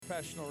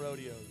professional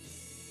rodeos.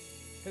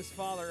 His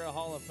father, a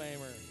Hall of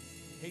Famer.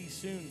 He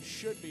soon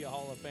should be a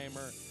Hall of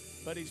Famer,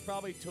 but he's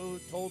probably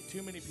told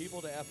too many people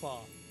to F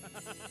off.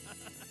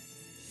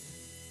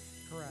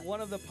 Correct.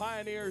 One of the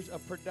pioneers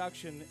of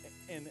production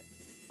in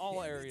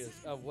all areas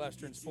of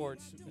Western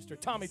sports, Mr.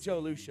 Tommy Joe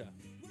Lucia.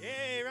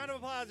 Yay, round of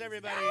applause,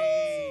 everybody.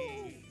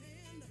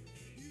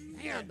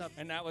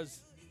 And that was,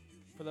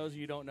 for those of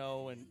you who don't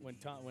know,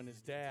 when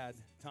his dad,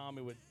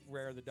 Tommy, would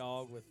rear the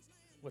dog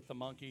with the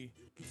monkey.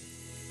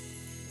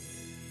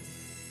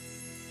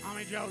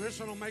 Tommy Joe, this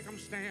one will make him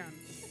stand.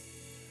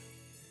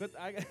 But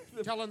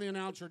Telling the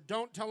announcer,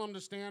 don't tell him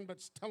to stand,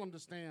 but tell him to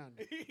stand.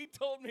 He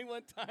told me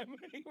one time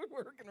he was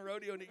working a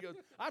rodeo, and he goes,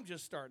 "I'm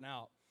just starting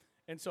out,"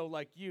 and so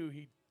like you,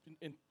 he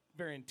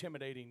very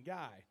intimidating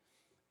guy,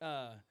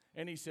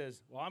 and he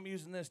says, "Well, I'm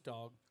using this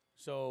dog,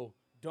 so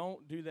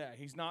don't do that.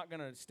 He's not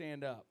gonna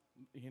stand up,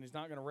 and he's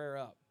not gonna rear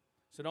up,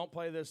 so don't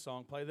play this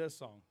song. Play this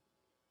song."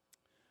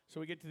 So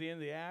we get to the end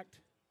of the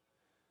act.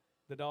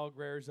 The dog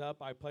rears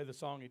up. I play the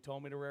song he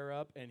told me to rear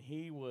up, and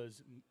he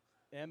was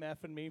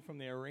MFing me from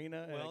the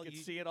arena, and I could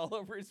see it all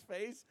over his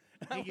face.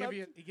 He give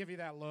you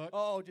that look.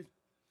 Oh, just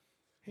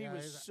he Yeah,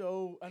 was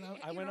so. And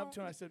I went up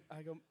to him.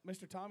 I go,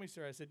 "Mr. Tommy,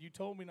 sir." I said, "You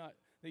told me not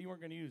that you weren't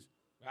going to use."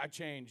 I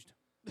changed.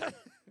 And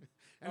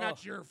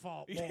that's your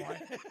fault, boy.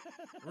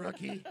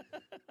 Rookie.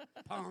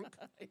 Punk.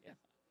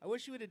 I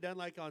wish you would have done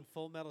like on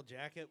Full Metal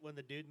Jacket when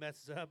the dude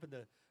messes up and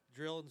the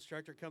drill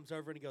instructor comes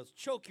over and he goes,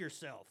 "Choke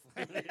yourself."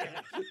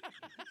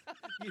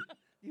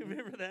 you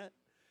remember that?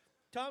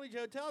 Tommy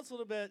Joe, tell us a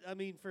little bit. I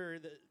mean, for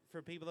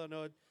people that don't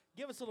know it,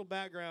 give us a little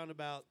background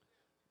about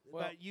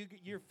you,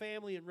 your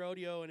family and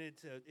rodeo, and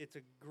it's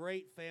a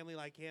great family.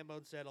 Like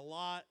Hambone said, a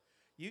lot.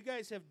 You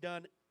guys have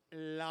done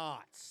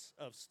lots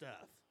of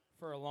stuff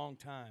for a long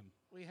time.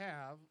 We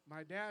have.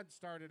 My dad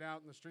started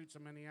out in the streets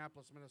of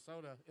Minneapolis,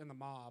 Minnesota, in the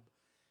mob,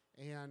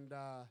 and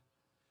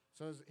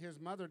so his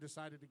mother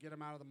decided to get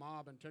him out of the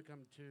mob and took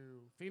him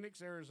to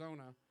Phoenix,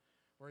 Arizona,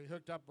 where he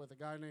hooked up with a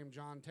guy named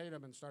John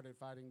Tatum and started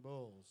fighting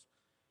bulls.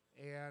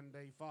 And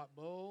they fought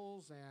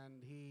bulls,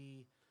 and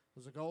he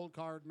was a gold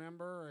card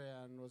member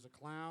and was a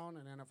clown,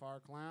 an NFR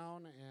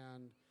clown,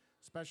 and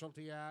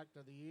specialty act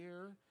of the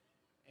year.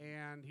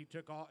 And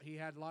he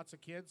had lots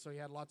of kids, so he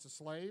had lots of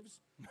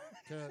slaves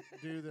to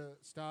do the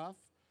stuff.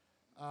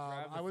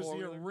 I was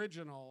the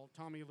original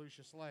Tommy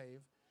Lucia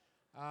slave.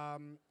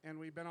 And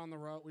we've been on the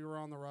road. We were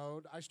on the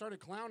road. I started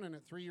clowning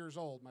at 3 years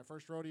old. My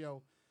first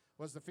rodeo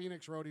was the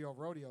Phoenix Rodeo of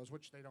Rodeos,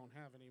 which they don't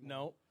have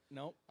anymore.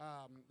 No.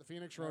 The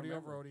Phoenix Rodeo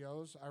of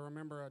Rodeos. I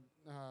remember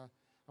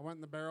I went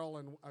in the barrel,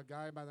 and a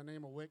guy by the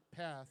name of Wick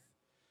Peth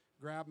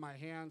grabbed my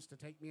hands to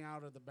take me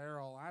out of the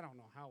barrel. I don't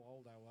know how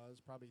old I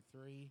was, probably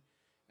 3,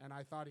 and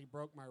I thought he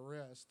broke my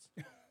wrists.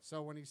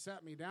 So when he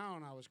set me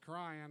down, I was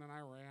crying, and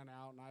I ran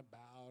out, and I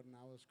bowed, and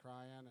I was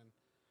crying, and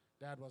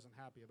Dad wasn't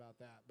happy about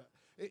that. But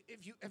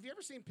have you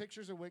ever seen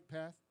pictures of Wick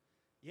Peth?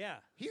 Yeah.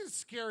 He's a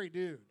scary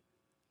dude.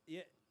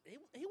 Yeah,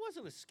 he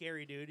wasn't a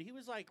scary dude. He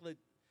was like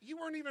you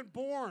weren't even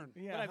born.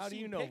 Yeah, but I've how do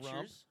seen you know,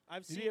 pictures.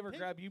 Rump? Did he ever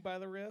grab you by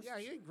the wrist? Yeah,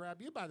 he didn't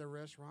grab you by the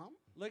wrist, Rump.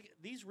 Look,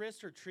 these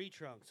wrists are tree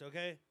trunks,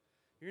 okay?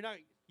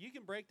 You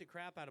can break the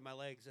crap out of my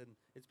legs, and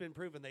it's been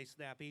proven they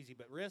snap easy,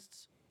 but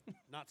wrists,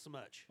 not so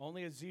much.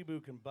 Only a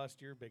Zebu can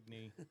bust your big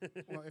knee.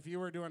 Well, if you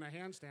were doing a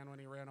handstand when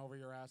he ran over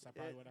your ass, that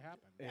probably would have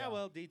happened. Yeah,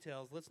 well,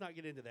 details. Let's not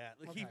get into that.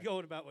 Let's Okay. keep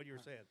going about what you were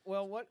saying.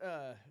 Well, what?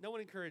 No one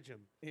encourage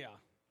him. Yeah.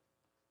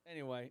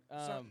 Anyway,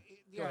 So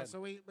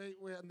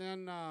and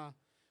then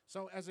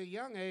so as a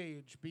young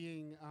age,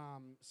 being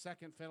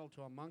second fiddle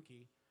to a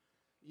monkey,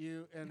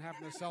 and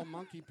having to sell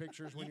monkey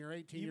pictures when you're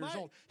 18 years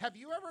old. Have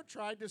you ever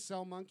tried to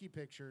sell monkey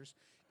pictures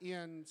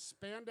in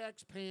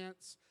spandex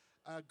pants,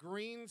 a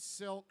green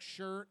silk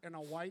shirt, and a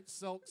white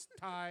silk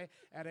tie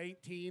at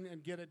 18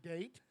 and get a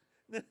date?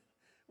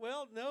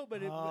 Well, no,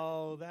 but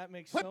that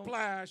makes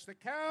Whiplash, the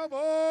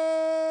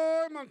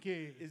cowboy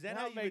monkey. Is that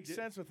now how it you makes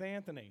sense with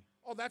Anthony?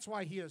 Oh, that's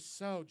why he is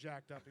so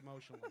jacked up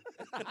emotionally.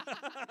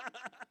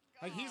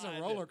 Like he's a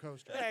roller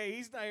coaster. Hey,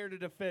 he's not here to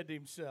defend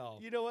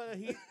himself. You know what?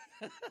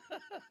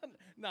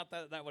 Not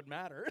that would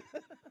matter.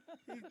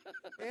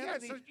 Yeah,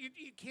 so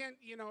you can't,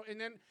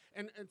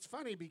 and it's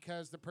funny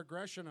because the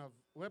progression of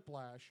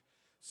Whiplash.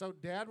 So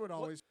Dad would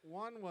always.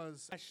 One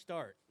was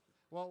start.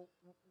 Well,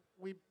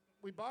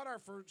 we bought our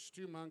first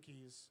 2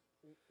 monkeys.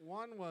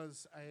 One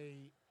was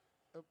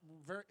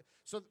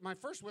so my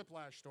first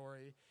Whiplash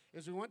story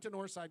is we went to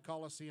Northside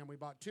Coliseum. We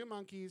bought 2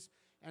 monkeys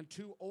and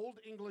 2 old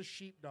English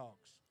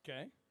sheepdogs.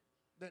 Okay.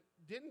 That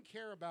didn't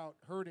care about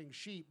herding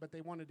sheep, but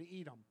they wanted to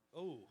eat them.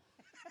 Oh.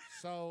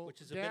 So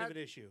which is a bit of an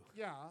issue.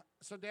 Yeah.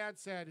 So Dad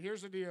said,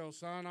 "Here's the deal,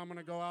 son. I'm going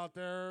to go out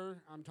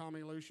there. I'm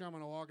Tommy Lucia. I'm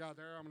going to walk out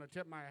there. I'm going to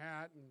tip my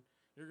hat, and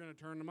you're going to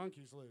turn the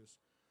monkeys loose."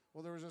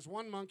 Well, there was this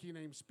one monkey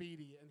named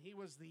Speedy, and he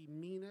was the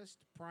meanest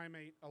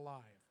primate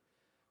alive.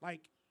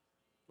 Like,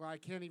 well, I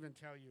can't even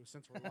tell you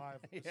since we're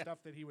live the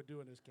stuff that he would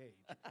do in his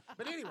cage.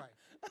 But anyway,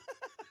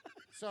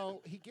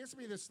 so he gives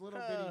me this little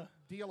bitty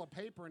deal of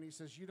paper, and he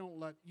says, "You don't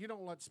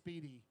let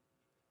Speedy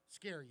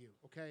scare you,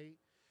 okay?"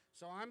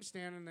 So I'm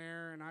standing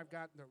there, and I've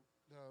got the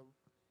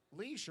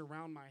leash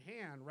around my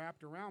hand,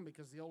 wrapped around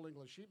because the Old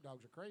English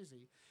sheepdogs are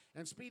crazy.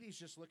 And Speedy's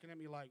just looking at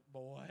me like,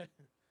 boy,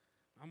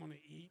 I'm going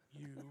to eat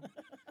you.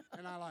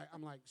 And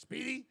I'm like,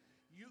 Speedy,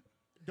 you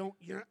don't,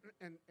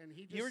 and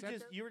he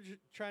just you were just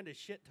trying to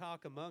shit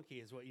talk a monkey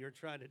is what you were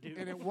trying to do.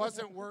 and it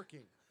wasn't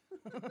working.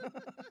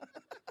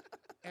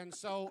 And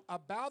so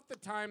about the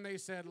time they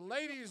said,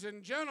 ladies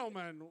and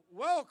gentlemen,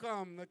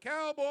 welcome the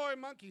cowboy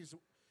monkeys,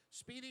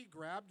 Speedy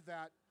grabbed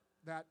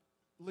that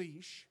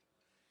leash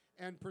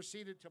and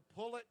proceeded to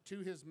pull it to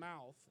his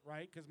mouth,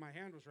 right, because my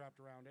hand was wrapped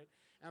around it,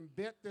 and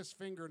bit this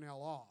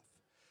fingernail off,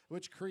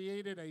 which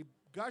created a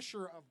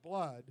gusher of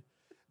blood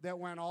that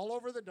went all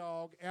over the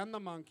dog and the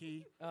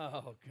monkey.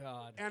 Oh,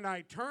 God. And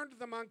I turned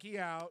the monkey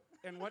out,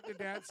 and what did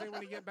Dad say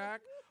when he get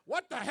back?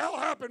 What the hell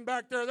happened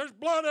back there? There's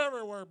blood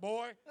everywhere,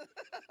 boy.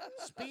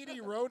 Speedy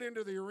rode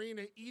into the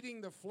arena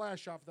eating the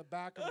flesh off the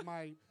back of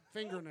my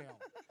fingernail.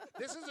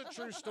 This is a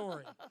true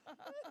story.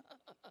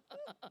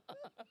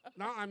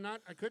 No, I'm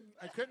not. I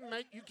couldn't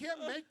make. You can't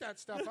make that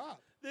stuff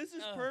up. This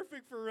is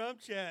perfect for Rump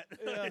Chat.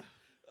 Yeah.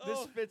 This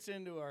Oh. fits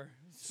into our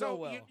so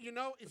well. You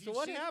know, if So you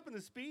what see, happened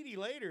to Speedy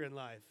later in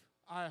life?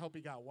 I hope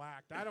he got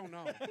whacked. I don't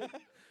know.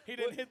 He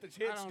didn't hit the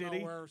I hitch, don't did know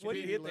he? where What,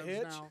 did Speedy he hit the lives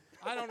hitch? now.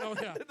 I don't know.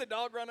 Yeah. Did the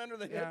dog run under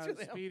the Yeah, hitch? with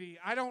him? Speedy.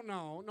 I don't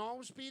know.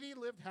 No, Speedy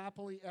lived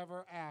happily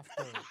ever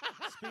after.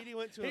 Speedy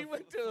went to He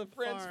went to a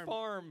friend's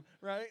farm,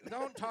 right?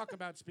 Don't talk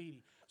about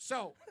Speedy.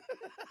 So,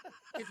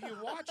 if you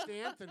watched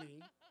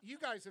Anthony, you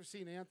guys have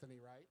seen Anthony,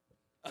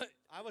 right?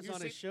 I was You on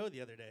his see- show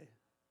the other day.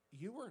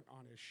 You weren't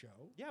on his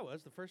show. Yeah, it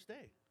was the first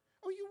day.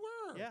 Oh, you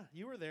were. Yeah,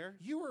 you were there.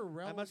 You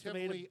were I must have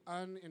made relatively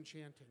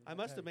unenchanting. I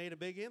must have made a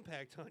big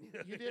impact on you.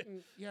 You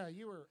didn't. Yeah,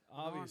 you were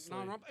Obviously.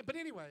 But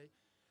anyway,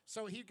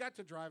 so he got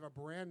to drive a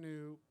brand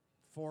new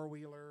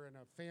 4-wheeler and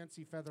a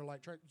fancy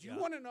featherlight truck. Do you Yeah.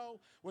 want to know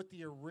what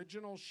the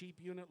original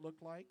sheep unit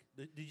looked like?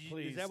 Did you,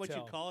 Please is that what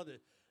tell. you call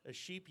it? A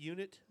sheep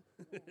unit?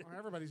 Well,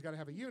 everybody's got to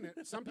have a unit.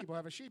 Some people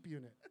have a sheep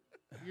unit.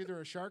 You're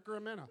either a shark or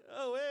a minnow.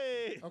 Oh,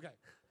 hey. Okay.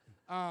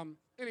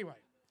 Anyway,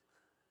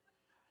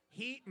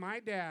 my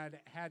dad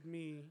had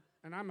me,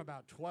 and I'm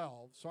about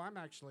 12, so I'm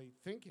actually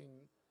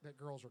thinking that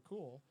girls are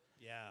cool.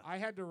 Yeah. I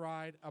had to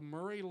ride a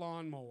Murray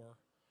lawnmower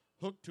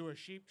hooked to a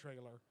sheep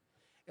trailer,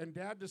 and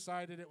Dad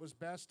decided it was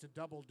best to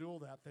double dual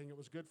that thing. It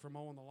was good for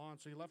mowing the lawn,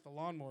 so he left the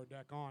lawnmower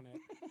deck on it.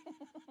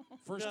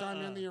 First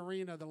time in the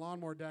arena, the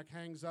lawnmower deck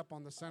hangs up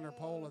on the center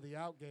pole of the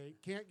outgate.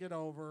 Can't get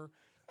over,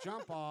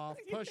 jump off,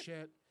 push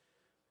it.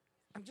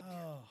 I'm just,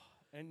 Oh,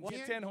 and Can't-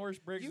 get 10 horse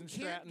Briggs you and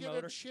can't Stratton get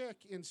motor. a chick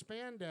in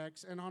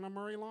spandex and on a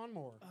Murray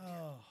lawnmower.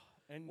 Oh,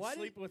 and Why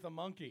sleep with a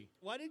monkey.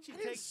 Why didn't you I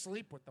didn't take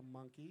sleep with the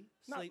monkey.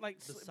 Not sleep like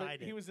beside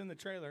but he it? was in the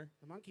trailer.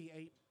 The monkey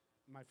ate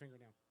my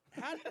fingernail.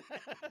 How,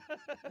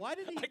 why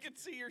did he? I could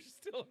see you're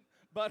still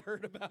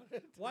butthurt about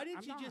it. Why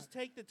didn't I'm you just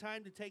take the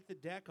time to take the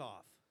deck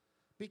off?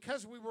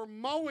 Because we were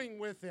mowing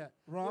with it,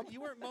 Rump.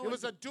 You weren't It mowing.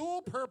 was a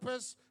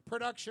dual-purpose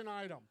production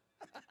item.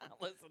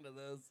 Listen to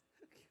this.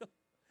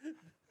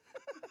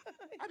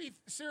 I mean,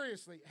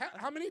 seriously,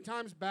 how many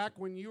times back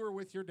when you were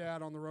with your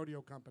dad on the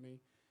rodeo company,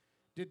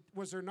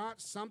 was there not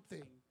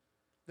something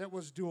that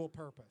was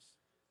dual-purpose?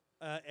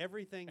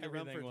 Everything that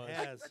Everything Rumford was.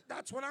 has.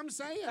 That's what I'm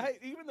saying. Hey,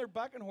 even their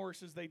bucking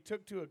horses they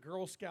took to a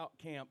Girl Scout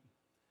camp,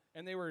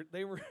 and they were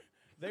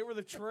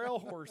the trail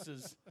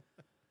horses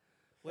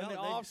Well, in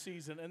the they- off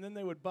season, and then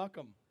they would buck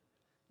them.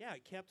 Yeah,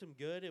 it kept him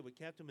good. It would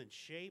kept him in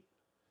shape.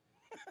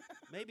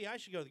 Maybe I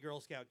should go to the Girl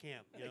Scout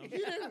camp. You know, You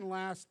didn't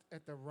last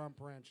at the Rump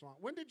Ranch long.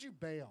 When did you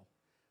bail?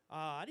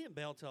 I didn't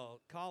bail till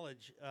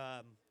college.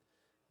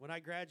 When I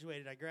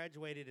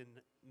graduated in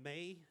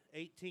May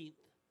 18th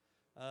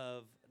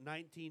of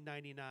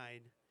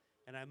 1999,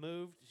 and I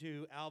moved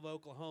to Alva,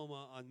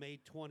 Oklahoma on May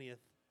 20th,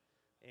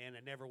 and I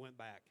never went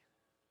back.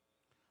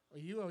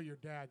 Well, you owe your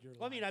dad your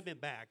Well, I mean, life. I've been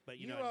back, but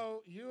you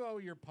know, you owe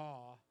your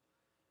pa,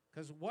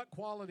 because what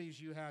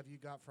qualities you have you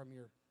got from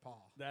your pa,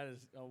 That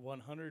is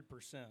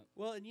 100%.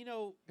 well, and you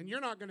know, and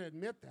you're not going to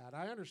admit that.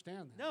 I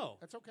understand that. No.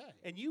 That's okay.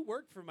 and you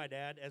worked for my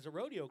dad as a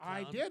rodeo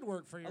clown. I did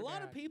work for your A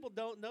lot of dad. people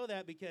don't know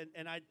that because,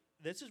 and I.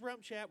 This is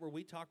Rump Chat where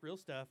we talk real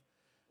stuff.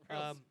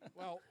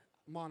 Well,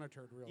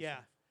 monitored real Yeah,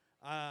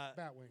 stuff.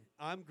 Batwing.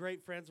 I'm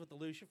great friends with the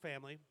Lucia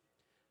family,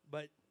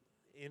 but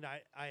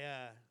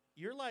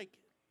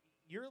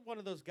you're one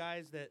of those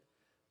guys that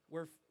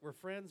we're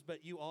friends,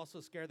 but you also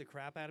scare the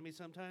crap out of me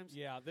sometimes.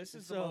 Yeah, this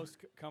is the So- most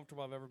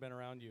comfortable I've ever been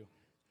around you.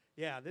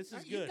 Yeah, this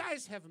is You good.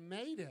 guys have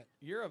made it.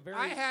 You're a very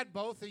I had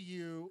both of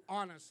you,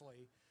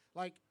 honestly.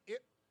 Like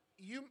it.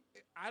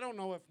 I don't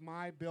know if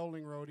my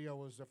building rodeo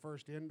was the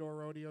first indoor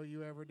rodeo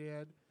you ever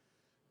did.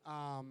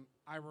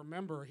 I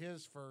remember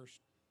his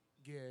first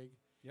gig.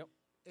 Yep.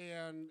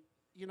 And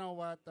you know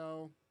what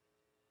though,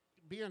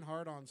 being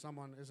hard on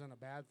someone isn't a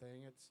bad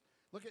thing. It's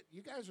look at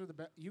you guys are the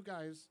best. You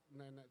guys,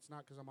 and it's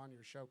not because I'm on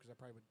your show because I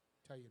probably would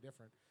tell you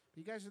different. But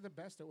you guys are the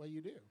best at what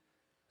you do.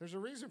 There's a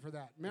reason for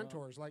that.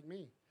 Mentors like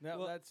me. No,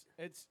 Well-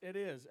 it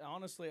is.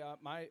 Honestly,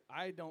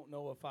 I don't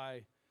know if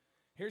I.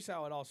 Here's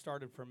how it all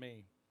started for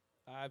me.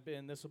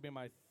 This will be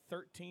my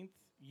 13th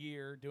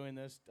year doing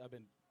this.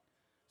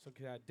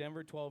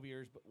 Denver 12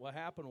 years. But what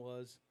happened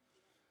was,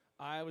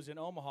 I was in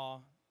Omaha,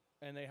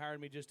 and they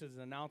hired me just as an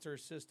announcer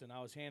assistant.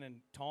 I was handing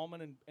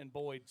Tallman and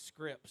Boyd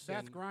scripts. Beth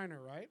and,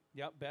 Griner, right?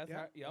 Yep, Beth.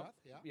 Yeah, Yep, Beth,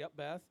 yeah. yep,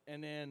 Beth.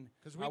 And then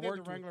Because we I did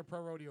worked the Wrangler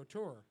Pro Rodeo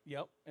tour.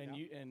 Yep, and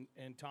Yeah.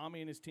 and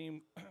Tommy and his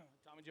team,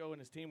 Tommy Joe and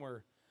his team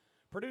were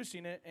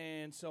producing it,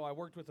 and so I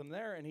worked with him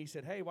there. And he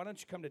said, "Hey, why don't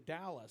you come to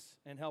Dallas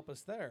and help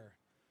us there?"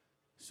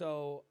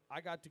 So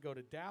I got to go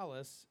to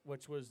Dallas,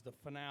 which was the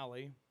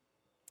finale,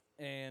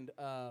 and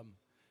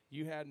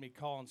you had me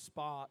calling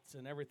spots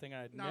and everything.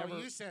 I'd No, never.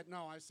 you said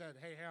no. I said,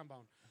 "Hey,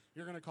 Hambone,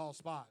 you're going to call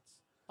spots."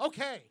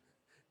 Okay.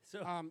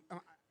 So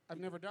I've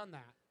never done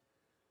that.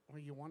 Well,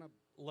 you want to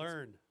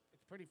learn.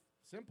 It's pretty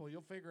simple.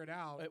 You'll figure it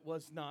out. It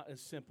was not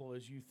as simple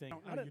as you think.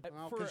 I don't-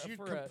 Because for- you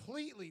for a-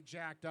 completely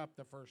jacked up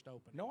the first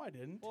open. no, I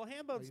didn't. Well,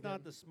 Hambone's you not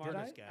didn't. the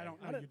smartest Did guy. I don't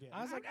know I you don't- did.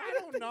 I was like, I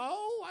don't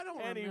know. I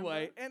don't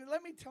Anyway, remember. and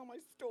let me tell my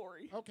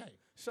story. Okay.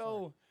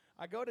 So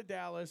I go to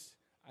Dallas.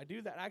 I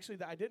do that.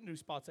 Actually, I didn't do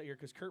spots that year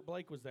because Kurt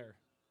Blake was there.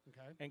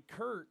 Okay. And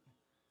Kurt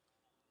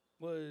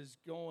was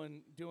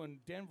doing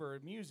Denver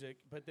music,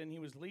 but then he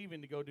was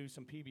leaving to go do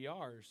some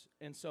PBRs.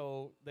 And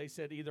so they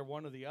said either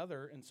one or the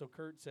other. And so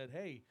Kurt said,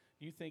 "Hey,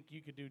 do you think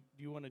you could do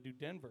you want to do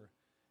Denver?"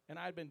 And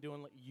I'd been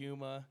doing like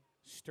Yuma,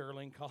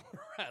 Sterling,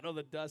 Colorado,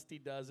 the Dusty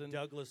Dozen,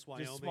 Douglas,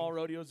 Wyoming. just small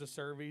rodeos, the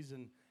Surveys,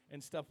 and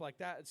stuff like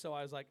that. And so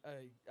I was like,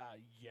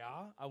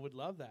 yeah, I would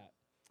love that.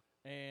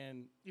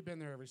 And You've been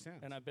there ever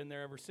since. I've been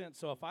there ever since.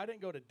 So if I didn't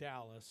go to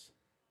Dallas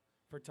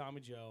for Tommy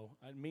Joe,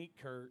 I'd meet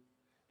Kurt,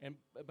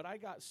 but I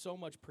got so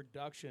much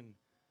production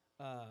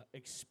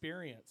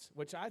experience,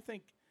 which I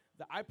think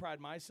that I pride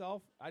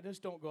myself. I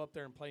just don't go up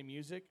there and play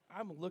music.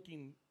 I'm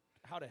looking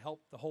how to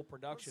help the whole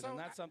production, so and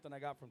that's something I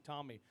got from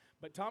Tommy.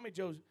 But Tommy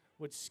Joe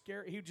would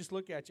scare. He would just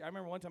look at you. I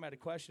remember one time I had a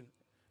question,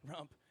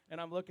 Rump,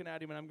 and I'm looking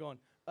at him and I'm going,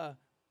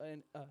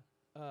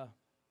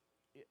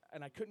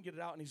 and I couldn't get it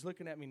out, and he's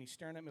looking at me and he's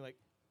staring at me like,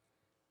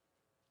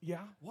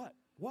 yeah, what?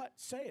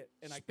 Say it.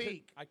 And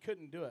Speak. I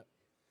couldn't do it.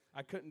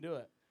 And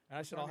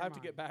I said, From I'll your have to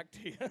mind. get back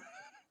to you.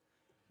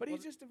 But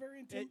he's just a very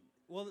intimidating.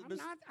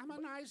 I'm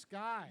a nice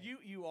guy.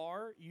 You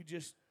are. You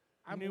just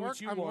I'm knew what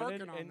you I'm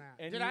wanted. working on and, that.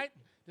 and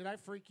Did I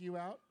freak you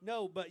out?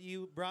 No, but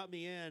you brought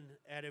me in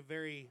at a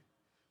very.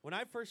 When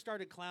I first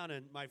started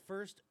clowning, my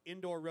first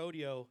indoor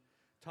rodeo,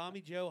 Tommy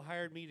Joe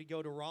hired me to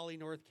go to Raleigh,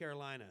 North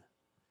Carolina.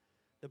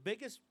 The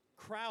biggest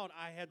crowd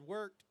I had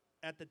worked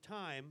at the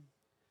time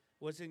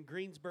was in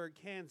Greensburg,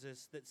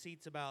 Kansas, that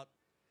seats about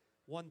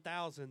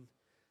 1,000.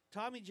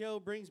 Tommy Joe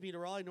brings me to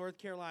Raleigh, North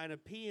Carolina,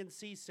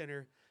 PNC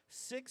Center,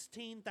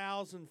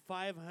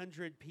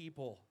 16,500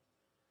 people,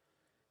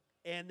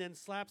 and then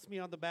slaps me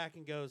on the back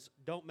and goes,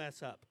 "Don't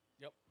mess up."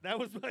 Yep. That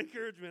was my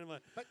encouragement. I'm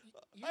like, But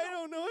I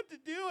don't know what to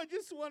do. I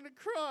just want to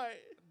cry.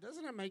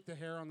 Doesn't it make the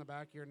hair on the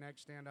back of your neck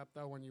stand up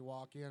though when you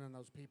walk in and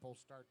those people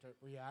start to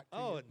react? To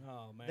Oh, you?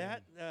 Oh man.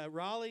 that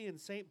Raleigh and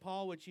St.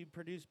 Paul, which you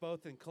produced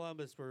both in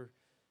Columbus, were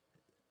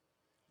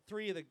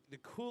three of the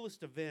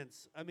coolest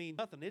events. I mean,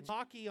 nothing. It's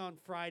hockey on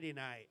Friday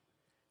night,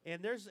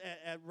 and there's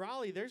at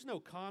Raleigh. There's no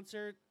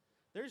concert.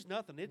 There's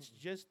nothing. It's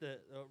just the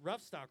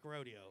rough stock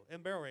rodeo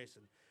and barrel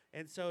racing.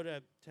 And so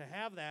to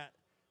have that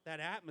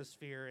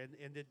atmosphere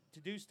and to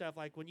do stuff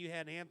like when you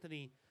had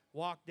Anthony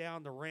walk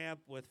down the ramp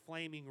with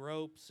flaming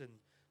ropes and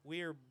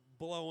we're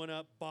blowing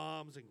up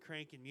bombs and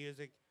cranking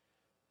music.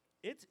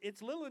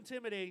 It's a little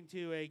intimidating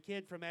to a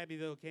kid from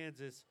Abbeville,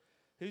 Kansas,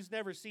 who's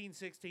never seen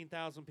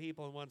 16,000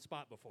 people in one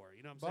spot before.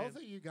 You know what I'm saying?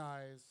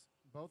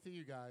 Both of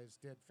you guys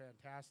did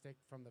fantastic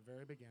from the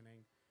very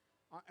beginning,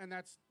 and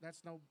that's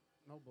no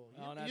bull.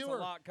 Oh, and that's a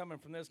lot coming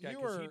from this guy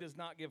because he does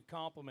not give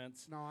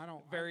compliments. No, I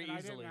don't. Very I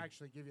easily. didn't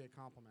actually give you a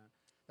compliment.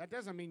 That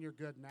doesn't mean you're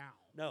good now.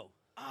 No.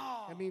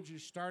 Oh, It means you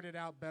started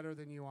out better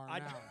than you are I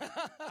now.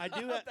 I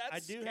do have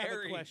That's have a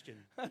scary. question,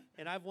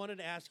 and I've wanted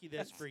to ask you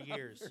this for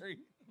years. Very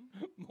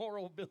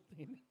moral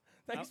building.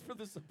 Thanks for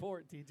the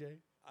support, TJ.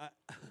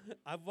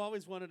 I've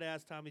always wanted to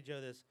ask Tommy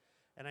Joe this,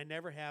 and I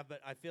never have, but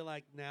I feel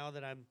like now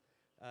that I'm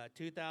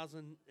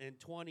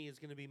 2020 is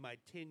going to be my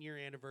 10-year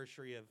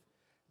anniversary of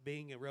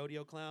being a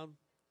rodeo clown.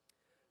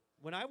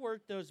 When I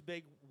worked those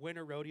big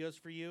winter rodeos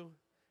for you,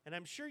 and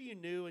I'm sure you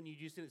knew and you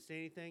just didn't say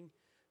anything,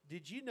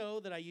 did you know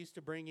that I used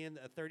to bring in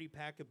a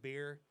 30-pack of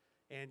beer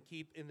and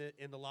keep in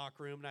the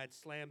locker room, and I'd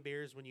slam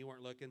beers when you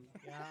weren't looking?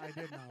 Yeah, I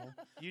did know.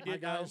 You My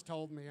did know? guys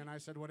told me, and I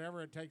said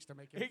whatever it takes to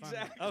make it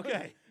Exactly.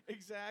 Okay.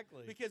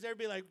 Exactly. Because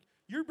everybody like,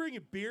 you're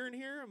bringing beer in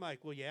here? I'm like,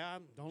 well, yeah.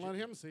 I'm fun. Don't let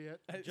him see it.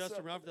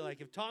 Justin Rumpf, they're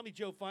like, if Tommy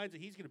Joe finds it,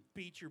 he's going to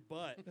beat your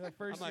butt. The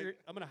first I'm like, year,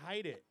 I'm going to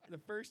hide it. the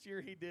first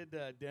year he did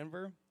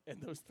Denver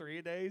and those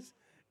 3 days,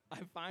 I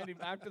find him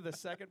after the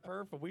second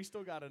perf, and we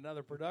still got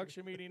another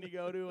production meeting to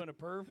go to and a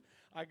perf.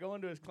 I go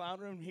into his clown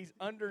room. He's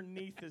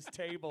underneath his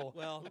table,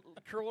 Well,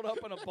 curled up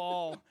in a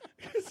ball.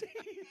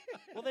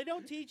 well, they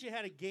don't teach you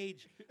how to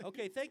gauge.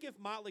 Okay, think if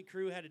Motley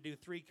Crue had to do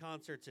 3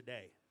 concerts a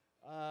day.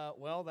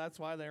 Well, that's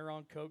why they're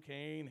on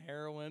cocaine,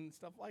 heroin,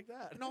 stuff like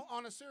that. No,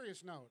 on a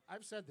serious note,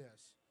 I've said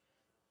this,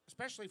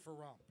 especially for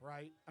Rump,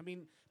 right? I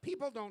mean,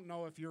 people don't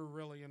know if you're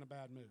really in a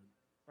bad mood,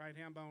 right,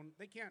 Hambone?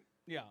 They can't.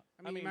 Yeah.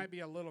 I mean, you might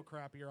be a little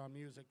crappier on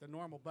music than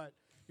normal, but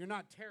you're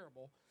not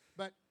terrible.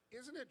 But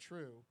isn't it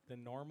true?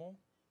 than normal.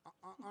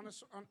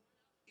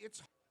 It's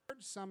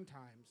hard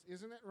sometimes,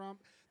 isn't it,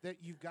 Rump? That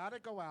you've got to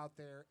go out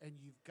there and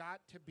you've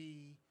got to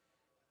be,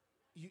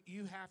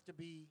 you have to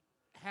be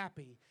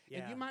happy.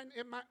 Yeah.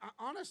 And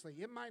honestly,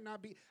 it might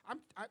not be.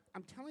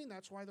 I'm telling you,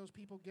 that's why those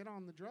people get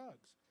on the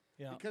drugs.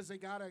 Yeah. Because they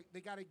gotta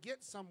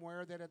get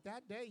somewhere that at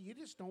that day you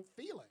just don't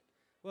feel it.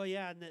 Well,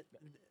 yeah,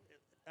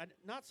 and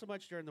not so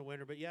much during the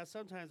winter, but yeah,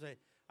 sometimes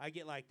I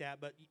get like that.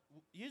 But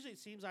usually it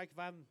seems like if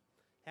I'm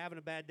having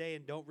a bad day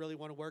and don't really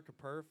want to work a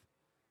perf,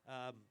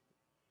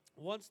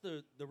 once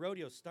the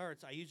rodeo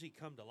starts, I usually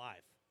come to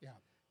life. Yeah.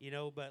 You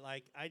know, but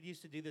like I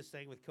used to do this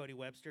thing with Cody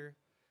Webster,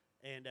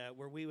 and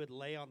where we would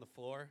lay on the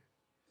floor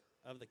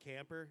of the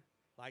camper,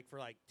 like for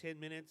like 10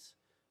 minutes,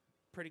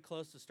 pretty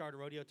close to start of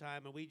rodeo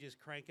time, and we just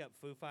crank up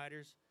Foo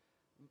Fighters,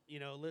 you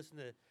know, listen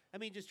to, I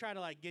mean, just try to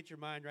like get your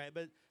mind right.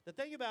 But the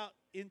thing about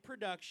in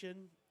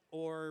production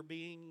or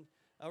being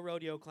a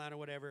rodeo clown or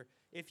whatever,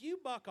 if you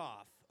buck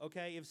off,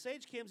 okay, if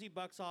Sage Kimsey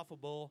bucks off a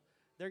bull,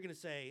 they're going to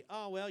say,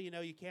 oh, well, you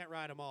know, you can't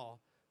ride them all.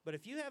 But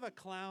if you have a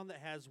clown that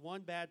has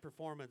one bad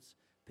performance,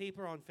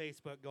 people are on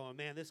Facebook going,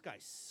 man, this guy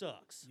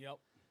sucks. Yep.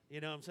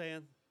 You know what I'm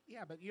saying?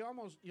 Yeah, but you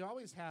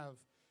always have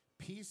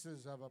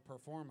pieces of a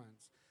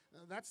performance.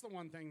 That's the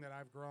one thing that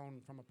I've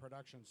grown from a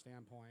production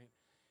standpoint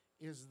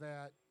is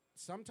that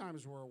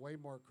sometimes we're way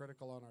more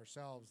critical on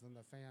ourselves than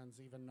the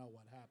fans even know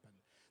what happened.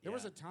 There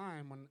was Yeah. a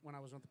time when I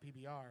was with the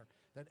PBR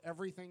that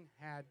everything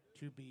had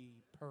to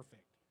be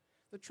perfect.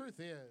 The truth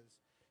is,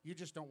 you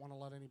just don't want to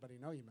let anybody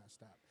know you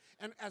messed up.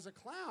 And as a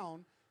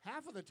clown,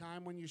 half of the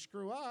time when you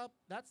screw up,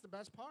 that's the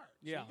best part.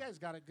 Yeah. So you guys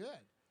got it good.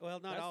 Well,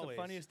 not That's always.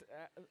 the funniest.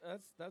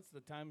 That's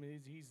the time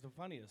he's the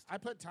funniest. I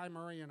put Ty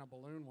Murray in a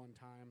balloon one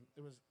time.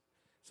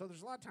 So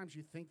there's a lot of times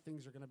you think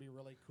things are going to be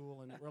really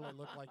cool, and it really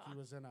looked like he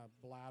was in a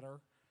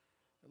bladder.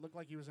 It looked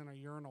like he was in a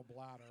urinal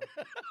bladder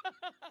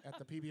at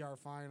the PBR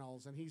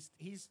finals, and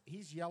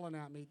he's yelling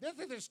at me, "This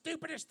is the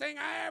stupidest thing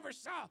I ever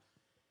saw."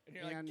 And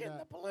you're like, And, get in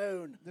the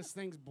balloon. This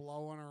thing's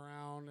blowing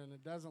around, and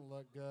it doesn't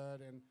look good.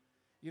 And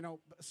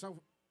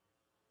so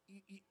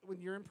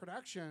when you're in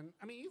production,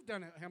 I mean, you've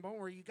done it, Hambone,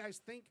 where you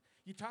guys think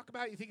you talk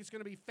about it, you think it's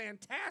going to be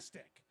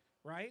fantastic,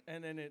 right?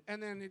 And then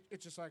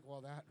It's just like,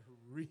 well, that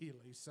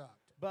really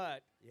sucked.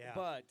 but Yeah.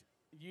 but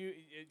you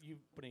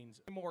openings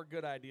more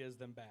good ideas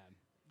than bad.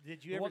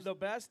 Did you ever? The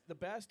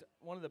best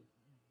one of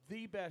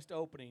the best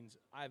openings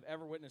I've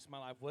ever witnessed in my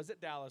life was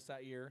at Dallas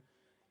that year.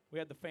 We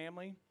had the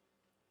family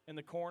in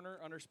the corner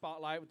under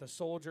spotlight with the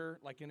soldier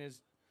like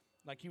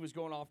he was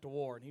going off to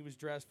war, and he was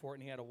dressed for it,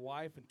 and he had a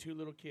wife and 2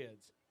 little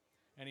kids.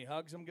 And he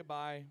hugs them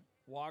goodbye,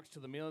 walks to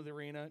the middle of the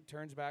arena,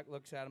 turns back,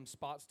 looks at him,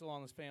 Spot's still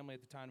on his family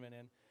at the time went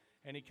in.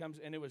 And he comes,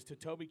 and it was to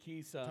Toby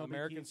Keith's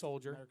American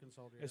Soldier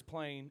yeah. is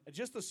playing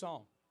just the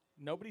song.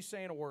 Nobody's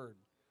saying a word.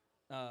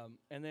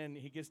 And then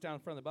he gets down in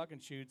front of the buck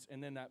and shoots,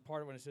 and then that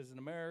part when it says, an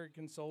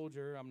American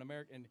soldier, I'm an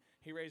American, and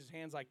he raises his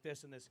hands like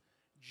this, and this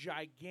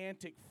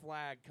gigantic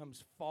flag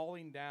comes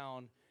falling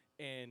down,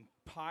 and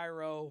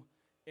pyro,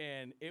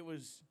 and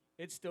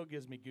it still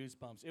gives me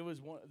goosebumps. It was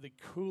one of the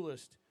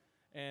coolest,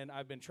 and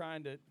I've been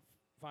trying to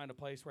find a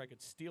place where I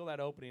could steal that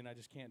opening, and I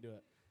just can't do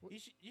it.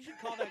 You should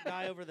call that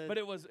guy over the. But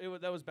that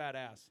was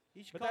badass.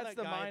 You should But call that's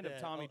that the guy mind of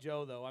Tommy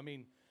Joe, though. I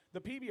mean, the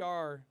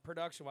PBR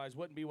production-wise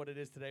wouldn't be what it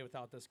is today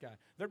without this guy.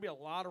 There'd be a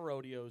lot of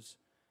rodeos.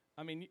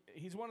 I mean,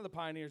 he's one of the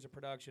pioneers of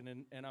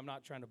production, and I'm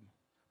not trying to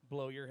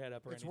blow your head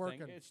up or It's anything.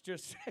 working. It's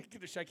just,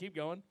 should I keep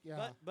going?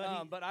 Yeah.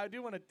 But I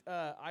do want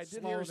to. I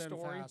did Slow hear a then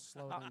story. fast,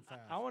 slow then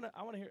fast. I want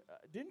to hear.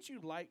 Didn't you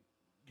like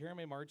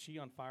Jeremy Marchi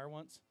on Fire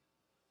once?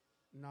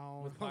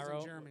 No, With it wasn't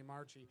pyro? Jeremy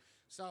Marchi.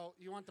 So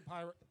you want the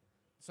pirate?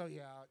 So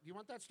yeah, you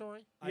want that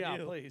story? Yeah,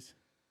 do. please.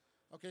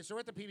 Okay, so we're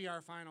at the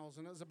PBR finals,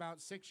 and it was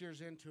about 6 years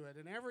into it.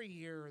 And every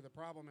year, the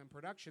problem in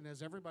production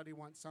is everybody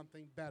wants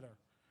something better.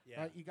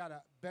 Yeah. Right? You got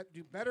to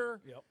do better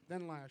Yep.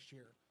 than last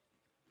year.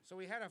 So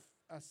we had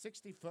a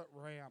 60-foot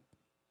ramp,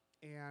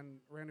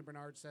 and Randy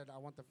Bernard said, "I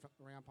want the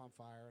ramp on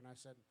fire." And I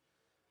said,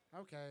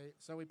 "Okay."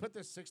 So we put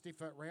this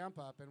 60-foot ramp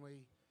up, and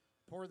we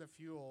pour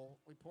fuel,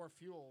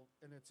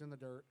 and it's in the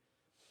dirt.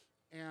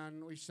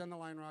 And we send the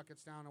line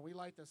rockets down, and we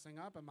light this thing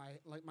up. And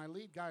my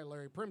lead guy,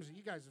 Larry Primsey,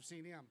 you guys have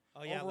seen him.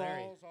 Oh, yeah,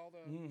 Larry. Overalls, all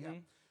the yeah.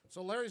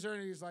 So Larry's there,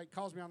 and he's like,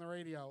 calls me on the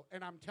radio,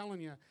 and I'm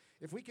telling you,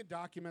 if we could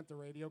document the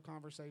radio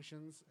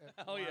conversations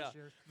at Oh, last yeah.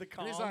 year, The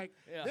and he's calm. like,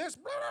 Yeah. this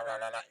blah, blah,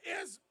 blah,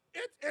 blah, is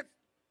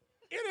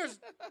it is.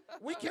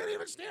 We can't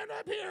even stand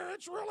up here.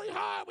 It's really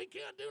hot. We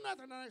can't do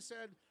nothing. And I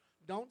said,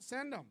 don't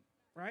send them.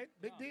 Right?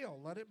 Big deal.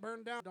 Let it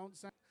burn down. Don't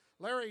send.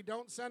 Larry,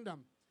 don't send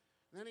them.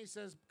 Then he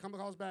says,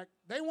 calls back,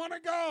 they want to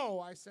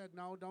go. I said,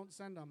 no, don't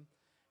send them.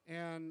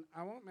 And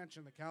I won't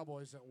mention the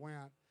Cowboys that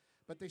went,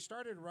 but they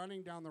started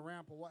running down the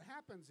ramp. Well, what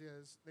happens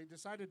is they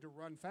decided to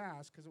run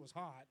fast because it was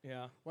hot.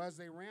 Yeah. Well, as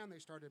they ran, they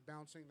started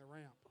bouncing the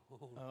ramp.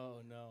 Oh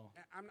no.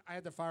 I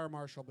had the fire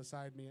marshal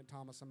beside me at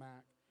Thomas and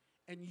Mack,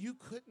 and you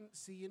couldn't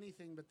see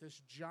anything but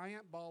this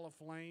giant ball of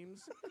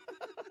flames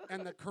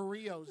and the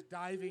Carrillo's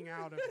diving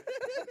out of it.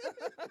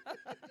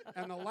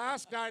 And the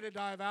last guy to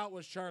dive out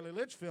was Charlie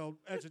Litchfield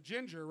as a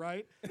ginger,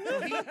 right?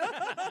 So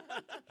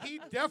he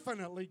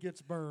definitely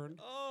gets burned.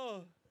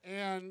 Oh.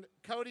 And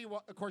Cody,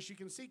 of course, you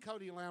can see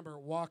Cody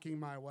Lambert walking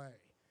my way.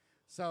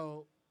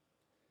 So,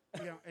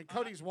 and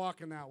Cody's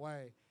walking that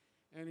way.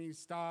 And he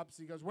stops.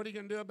 He goes, "What are you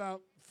going to do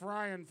about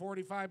frying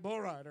 45 bull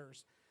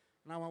riders?"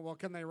 And I went, "Well,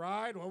 can they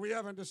ride?" "Well, we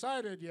haven't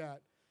decided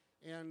yet."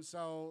 And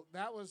so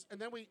that was, and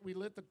then we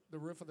lit the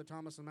roof of the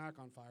Thomas and Mack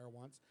on fire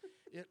once.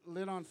 It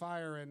lit on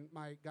fire, and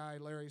my guy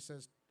Larry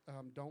says,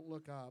 "Don't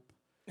look up."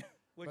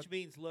 Which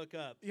means look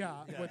up.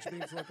 Yeah, which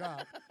means look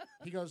up.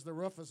 He goes, "The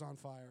roof is on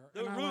fire."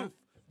 The And I roof. went,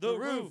 The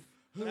roof.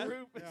 The That-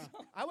 roof is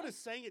Yeah. I would have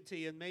sang it to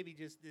you, and maybe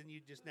then you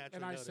just naturally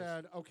And I noticed.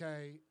 said,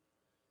 "Okay,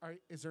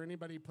 is there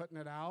anybody putting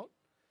it out?"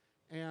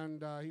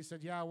 And he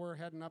said, "Yeah, we're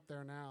heading up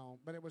there now."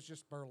 But it was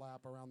just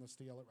burlap around the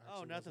steel. It Oh,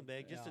 actually nothing wasn't-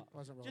 big. Just yeah.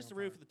 wasn't really just the on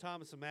roof fire. of the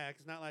Thomas and Mack.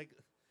 It's not like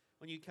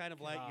when you kind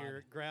of light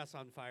your God. grass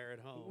on fire at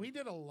home. We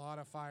did a lot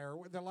of fire.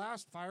 The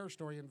last fire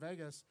story in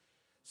Vegas,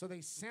 so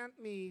they sent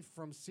me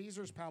from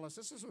Caesar's Palace.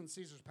 This is when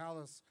Caesar's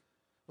Palace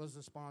was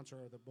the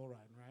sponsor of the bull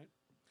riding, right?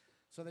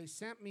 So they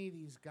sent me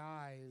these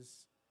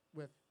guys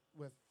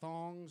with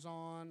thongs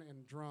on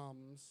and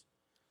drums.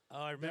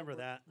 oh, I remember were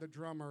that. The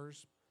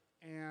drummers.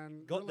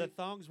 And The really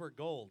thongs were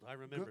gold. I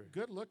remember.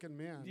 good-looking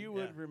men. You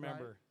Yeah. would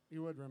remember.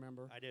 You would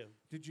remember. I do.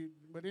 Did you?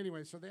 But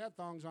anyway, so they had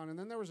thongs on, and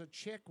then there was a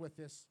chick with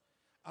this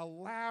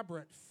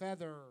elaborate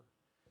feather,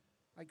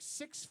 like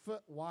 6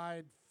 foot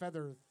wide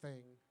feather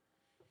thing.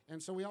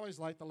 And so we always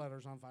light the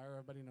letters on fire.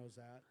 Everybody knows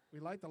that. We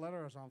light the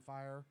letters on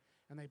fire,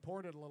 and they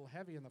poured it a little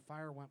heavy, and the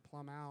fire went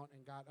plumb out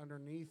and got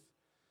underneath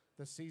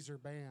the Caesar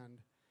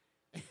band.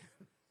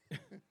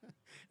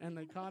 And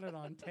they caught it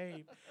on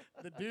tape.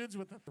 The dudes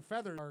with the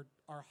feathers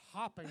are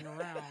hopping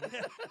around.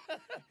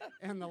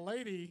 And the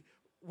lady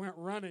went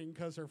running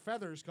because her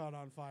feathers caught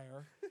on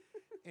fire.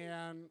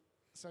 And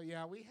so,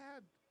 yeah, we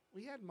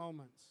had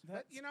moments.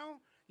 But,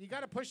 you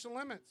got to push the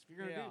limits. If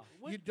you're gonna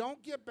Yeah. you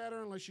don't get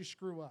better unless you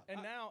screw up.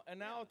 And now at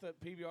the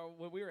PBR,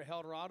 when we were at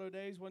Eldorado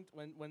days, when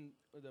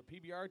the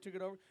PBR took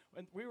it over,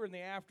 when we were in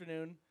the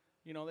afternoon,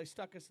 they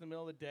stuck us in the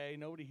middle of the day,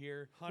 nobody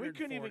here.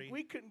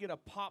 We couldn't get a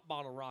pop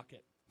bottle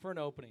rocket for an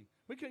opening.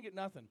 We couldn't get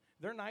nothing.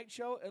 Their night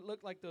show, it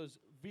looked like those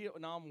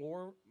Vietnam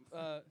War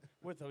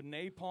with the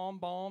napalm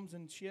bombs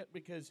and shit,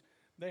 because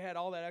they had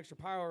all that extra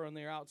pyro on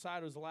there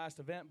outside. It was the last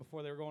event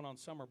before they were going on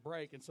summer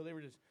break, and so they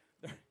were just.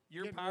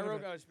 Your Getting pyro rid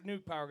of it. guys, new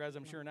pyro guys,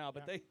 I'm sure now,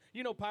 but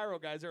Yeah. pyro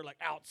guys, they're like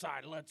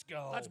outside. Let's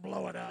go. Let's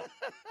blow it up.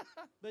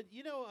 But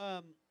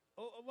I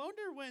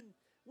wonder when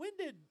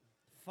did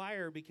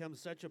fire become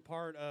such a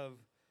part of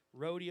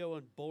rodeo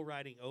and bull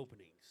riding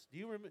openings? Do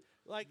you remember?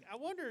 Like, I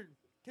wonder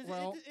because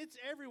Well- it's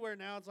everywhere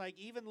now. It's like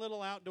even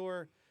little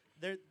outdoor.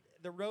 The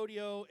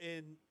rodeo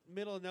in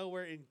middle of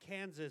nowhere in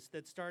Kansas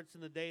that starts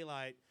in the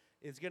daylight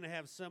is going to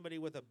have somebody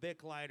with a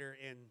Bic lighter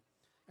and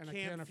And a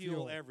camp can of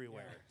fuel fuel.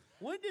 everywhere. Yeah.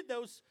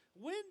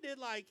 When did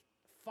like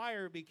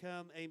fire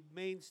become a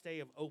mainstay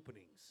of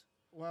openings?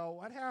 Well,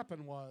 what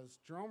happened was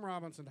Jerome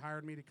Robinson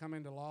hired me to come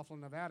into Laughlin,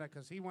 Nevada,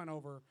 because he went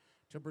over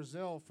to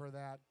Brazil for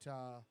that.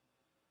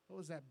 What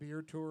was that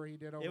beer tour he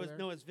did over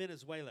there? It's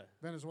Venezuela.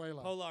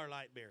 Venezuela. Polar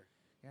Light Beer.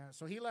 Yeah,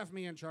 so he left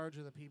me in charge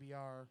of the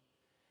PBR,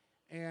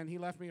 and he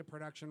left me a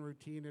production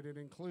routine.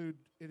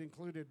 It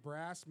included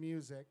brass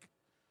music,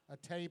 a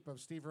tape of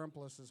Steve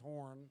Rumpel's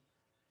horn,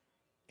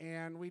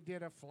 and we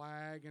did a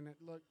flag, and it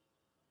looked,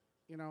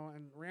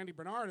 and Randy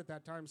Bernard at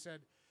that time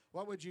said,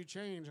 "What would you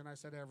change?" And I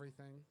said,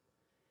 "Everything."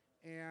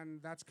 And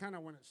that's kind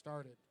of when it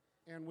started.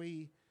 And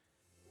we,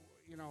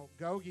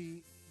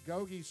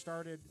 Gogi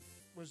started,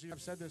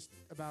 I've said this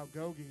about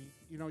Gogi,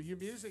 you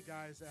music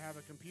guys that have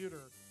a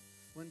computer,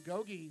 when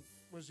Gogi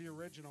was the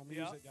original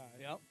music guy,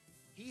 Yep.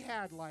 he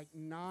had like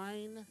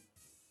 9,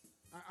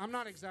 I'm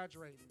not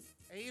exaggerating,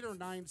 8 or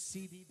 9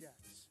 CD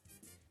decks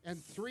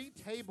and 3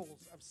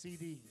 tables of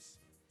CDs.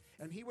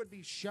 And he would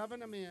be shoving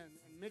them in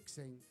and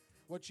mixing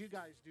what you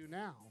guys do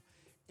now.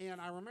 And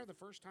I remember the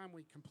first time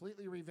we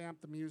completely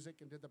revamped the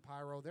music and did the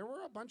pyro, there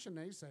were a bunch of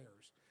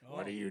naysayers. Oh.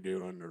 What are you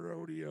doing the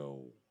rodeo?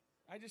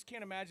 I just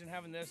can't imagine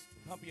having this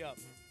pump you up.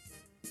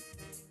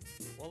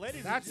 Well,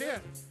 ladies, That's and it.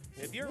 gentlemen,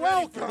 If you're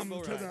ready for Welcome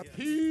bull to ride,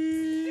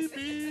 the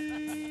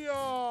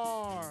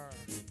PBR.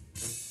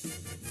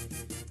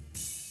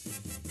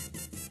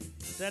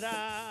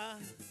 Ta-da!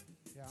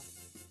 Yeah.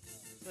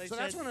 They So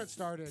that's said- when it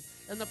started.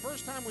 And the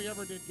first time we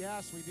ever did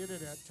gas, we did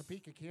it at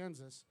Topeka,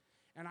 Kansas.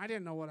 And I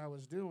didn't know what I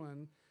was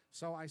doing.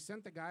 So I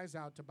sent the guys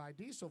out to buy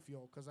diesel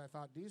fuel because I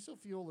thought diesel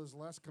fuel is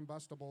less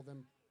combustible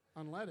than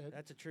unleaded.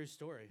 That's a true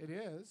story. It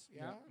is.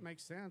 Yeah, it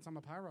makes sense. I'm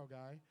a pyro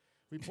guy.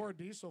 We poured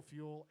diesel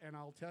fuel, and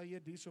I'll tell you,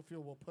 diesel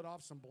fuel will put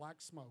off some black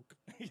smoke.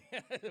 Yeah,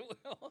 it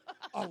will.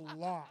 A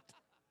lot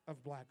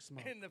of black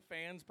smoke. And the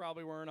fans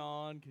probably weren't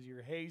on because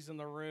you're hazing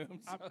the room.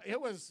 It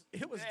was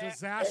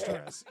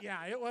disastrous.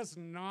 Yeah, it was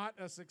not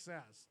a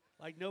success.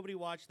 Like nobody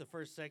watched the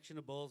first section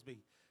of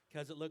Bullsby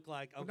because it looked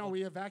like No,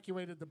 we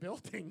evacuated the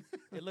building.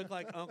 it looked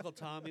like Uncle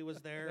Tommy was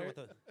there with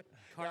a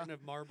carton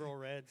of Marlboro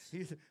Reds.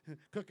 He's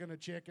cooking a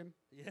chicken.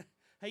 Yeah.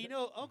 Hey,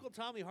 Uncle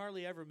Tommy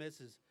hardly ever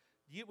misses.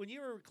 When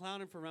you were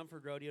clowning for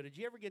Rumford Rodeo, did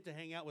you ever get to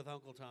hang out with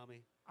Uncle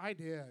Tommy? I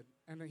did,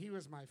 and he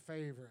was my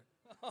favorite.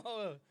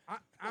 Oh,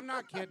 I'm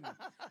not kidding.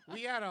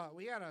 We had a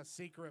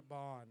secret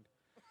bond.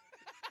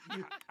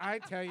 I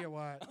tell you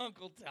what,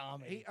 Uncle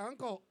Tommy.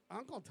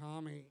 Uncle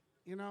Tommy,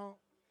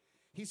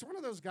 he's one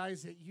of those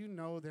guys that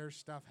there's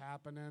stuff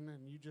happening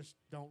and you just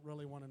don't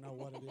really want to know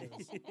what it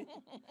is.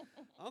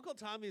 Uncle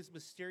Tommy is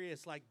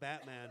mysterious like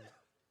Batman.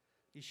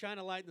 You shine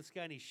a light in the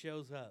sky and he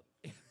shows up.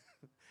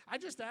 I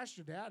just asked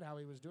your dad how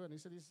he was doing. He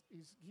said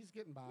he's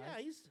getting by.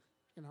 Yeah, he's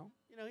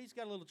he's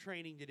got a little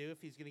training to do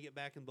if he's going to get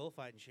back in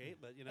bullfighting shape.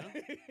 But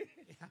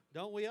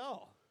don't we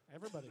all?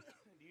 Everybody.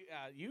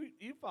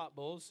 You fought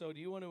bulls, so do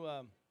you want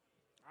to?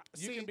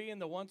 You can be in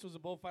the once was a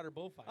bullfighter.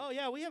 Oh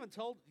yeah, we haven't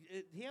told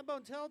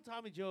Hambone. Tell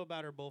Tommy Joe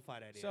about her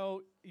bullfight idea.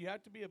 So you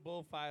have to be a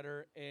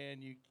bullfighter,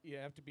 and you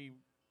have to be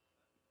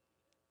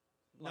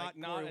not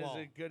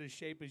as good a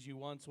shape as you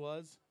once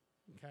was.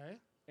 Okay.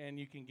 And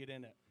you can get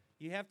in it.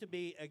 You have to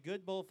be a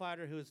good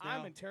bullfighter who is now.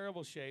 I'm in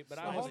terrible shape, but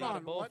So I was hold not on.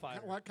 a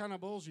bullfighter. What kind of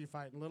bulls are you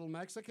fighting? Little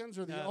Mexicans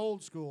or the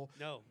old school?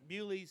 No,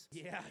 muleys,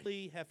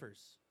 heifers.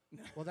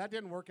 Well, that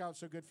didn't work out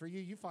so good for you.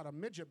 You fought a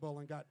midget bull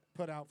and got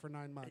put out for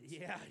 9 months.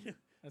 Yeah,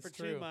 That's for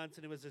true. 2 months,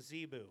 and it was a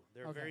zebu.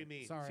 They're Okay, very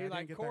mean. sorry. I See, didn't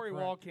like get that Corey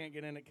correct. Wall can't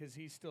get in it because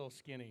he's still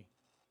skinny,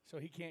 so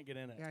he can't get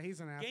in it. Yeah, he's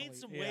an athlete. Gain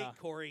some Yeah. weight,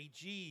 Corey.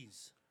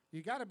 Jeez.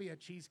 You got to be a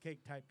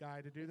cheesecake type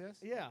guy to do this.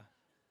 Yeah.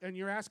 And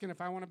you're asking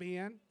if I want to be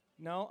in?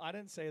 No, I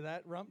didn't say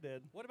that. Rump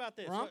did. What about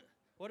this? Rump?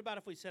 What about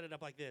if we set it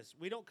up like this?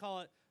 We don't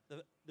call it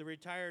the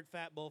retired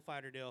fat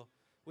bullfighter deal.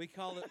 We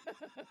call it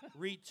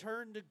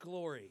Return to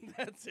Glory.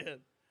 That's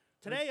it.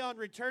 Today on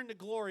Return to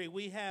Glory,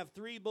 we have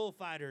 3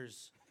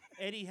 bullfighters: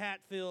 Eddie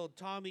Hatfield,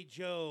 Tommy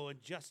Joe,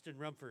 and Justin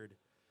Rumford.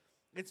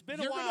 It's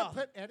been You're a while. going to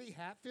put Eddie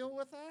Hatfield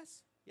with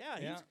us? Yeah,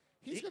 Yeah.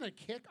 He's going to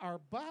kick our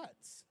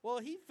butts. well,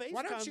 he faced.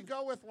 Why don't you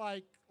go with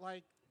like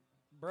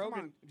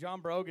Brogan,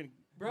 John Brogan,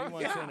 Bro- he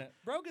once yeah. in it.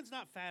 Brogan's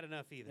not fat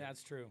enough either.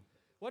 That's true.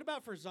 What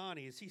about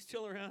Farzani? Is he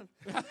still around?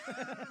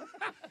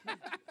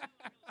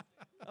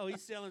 Oh,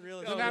 he's selling real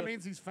so estate. that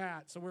means he's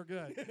fat, so we're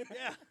good.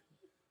 Yeah.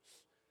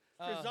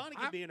 Farzani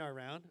could be in our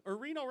round. Or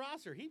Reno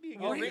Rosser. He'd be a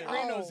good Oh, fit.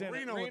 Reno's in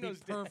Reno it. would be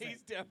Reno's perfect.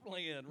 He's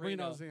definitely in.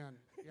 Reno's in.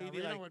 Yeah, He'd be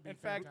Reno like- would be In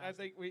fact,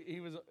 fantastic. I think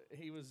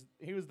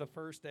he was the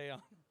first day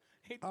on.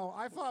 Oh,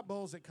 I fought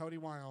bulls at Cody,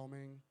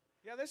 Wyoming.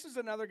 Yeah, this is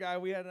another guy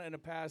we had in a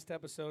past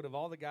episode of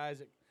all the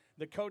guys at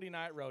the Cody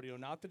Night Rodeo,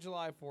 not the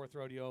July 4th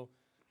Rodeo,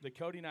 the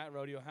Cody Night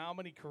Rodeo. How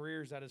many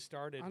careers that has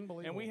started?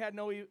 Unbelievable.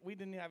 And we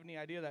didn't have any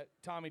idea that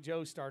Tommy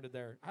Joe started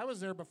there. I was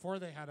there before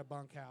they had a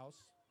bunkhouse.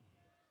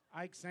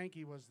 Ike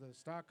Sankey was the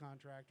stock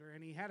contractor,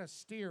 and he had a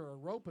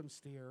roping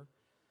steer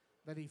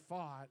that he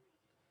fought.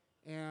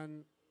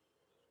 And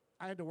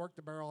I had to work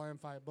the barrel and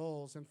fight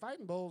bulls. And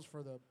fighting bulls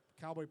for the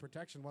cowboy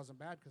protection wasn't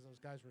bad because those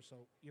guys were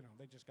so,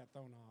 they just got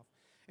thrown off.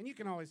 And you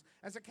can always,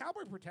 as a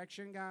cowboy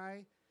protection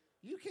guy,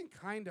 you can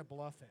kind of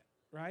bluff it,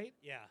 right?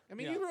 Yeah. I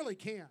mean, Yeah. you really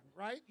can,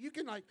 right? You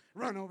can,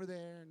 run over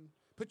there and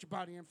put your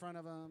body in front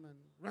of them and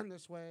run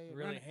this way. And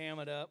Really run, ham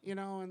it up.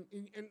 and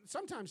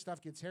sometimes stuff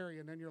gets hairy,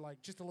 and then you're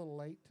just a little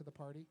late to the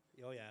party.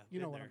 Oh, yeah. You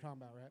know been what there. I'm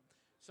talking about, right?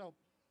 So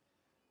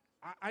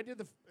I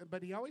did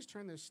but he always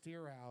turned this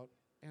steer out,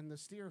 and the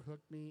steer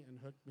hooked me and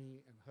hooked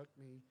me and hooked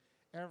me.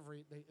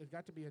 It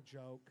got to be a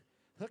joke.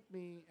 Hooked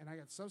me, and I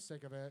got so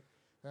sick of it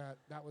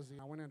that was,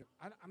 I went into,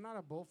 I'm not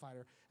a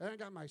bullfighter. And then I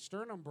got my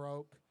sternum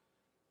broke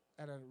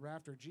at a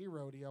Rafter G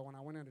rodeo when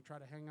I went in to try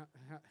to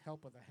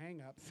help with a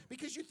hang up.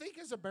 Because you think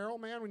as a barrel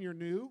man when you're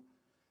new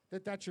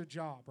that's your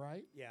job,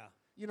 right? Yeah.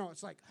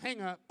 It's like hang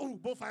up, oh,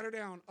 bullfighter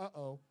down,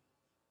 uh-oh.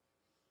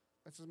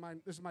 This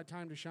is my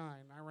time to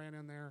shine. I ran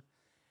in there,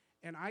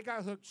 and I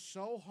got hooked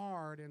so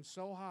hard and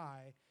so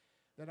high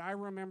that I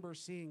remember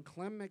seeing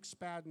Clem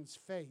McSpadden's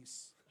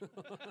face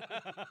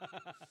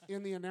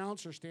in the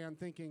announcer stand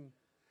thinking,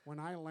 when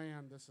I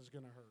land, this is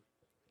going to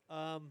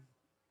hurt.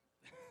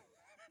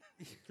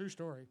 True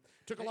story.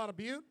 Took a lot of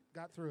butte,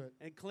 got through it.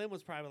 And Clem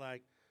was probably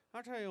like,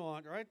 I'll tell you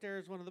what, right there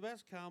is one of the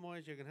best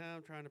cowboys you can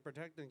have trying to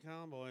protect the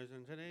cowboys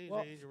in today's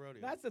Well, age of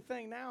rodeo. that's the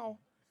thing now.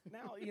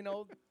 Now,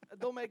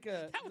 they'll make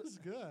a That was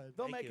good.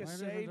 they'll Thank make you. a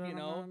Ladies and save,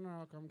 gentlemen,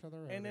 welcome to the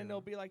and then rodeo.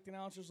 they'll be like the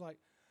announcers like,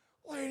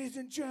 "Ladies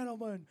and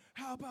gentlemen,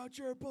 how about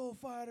your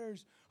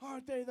bullfighters?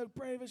 Aren't they the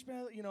bravest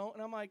man?"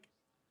 And I'm like,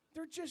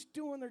 they're just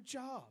doing their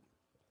job.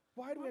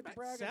 Why do we have to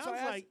brag? And sounds I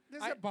asked- like-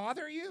 Does it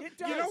bother you? It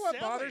You does. know what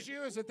Sound bothers like-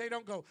 you is that they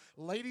don't go,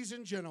 ladies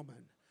and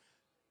gentlemen,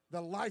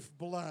 the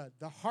lifeblood,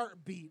 the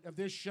heartbeat of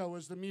this show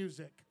is the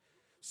music.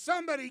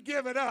 Somebody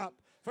give it up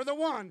for the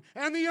one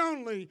and the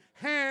only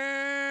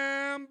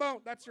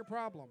Hambone. That's your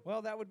problem.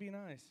 Well, that would be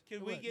nice. Can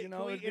It we would, get- you can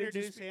know, we it'd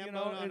introduce just be-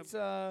 Hambone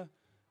on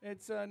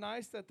It's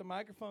nice that the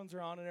microphones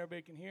are on and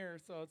everybody can hear,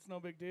 so it's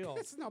no big deal.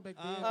 It's no big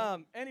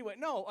deal. Anyway,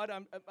 no,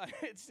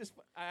 it's just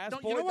I asked No,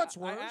 Boyd. you know what's I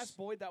worse? asked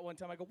Boyd that one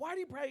time. I go, "Why do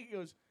you brag?" He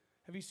goes,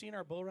 "Have you seen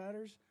our bull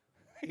riders?"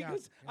 He Yeah,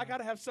 goes, I yeah. got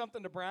to have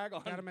something to brag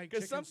on. Gotta make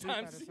because chicken soup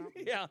out of sometimes,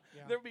 something. yeah,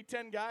 Yeah. there'll be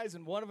 10 guys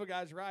and one of a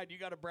guy's ride. You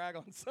got to brag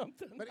on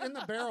something. But in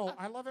the barrel,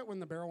 I love it when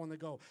they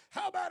go,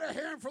 how about a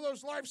hand for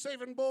those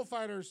life-saving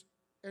bullfighters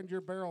and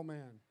your barrel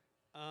man?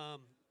 Yeah.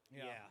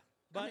 Yeah.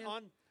 But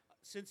mean-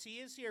 since he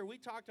is here, we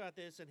talked about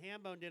this, and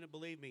Hambone didn't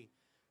believe me.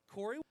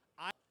 Corey,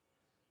 I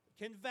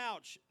can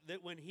vouch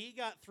that when he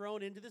got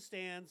thrown into the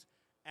stands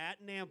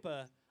at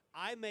Nampa,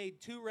 I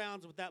made 2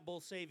 rounds with that bull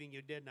saving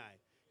you, didn't I?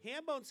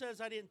 Hambone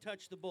says I didn't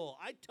touch the bull.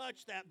 I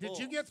touched that bull.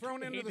 Did you get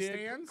thrown into He the did,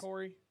 stands?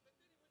 Corey.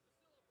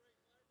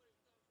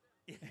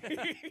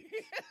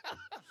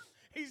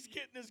 He's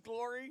getting his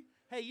glory.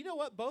 Hey, you know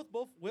what? Both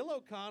Will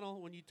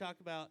O'Connell, when you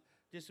talked about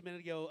just a minute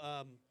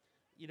ago,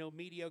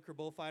 mediocre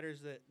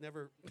bullfighters that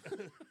never.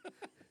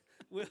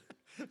 Will,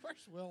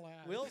 Where's Will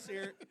at? Will's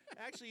here.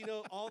 Actually,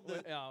 all the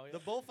Oh, yeah. the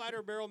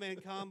bullfighter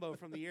barrelman combo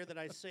from the year that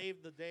I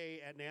saved the day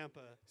at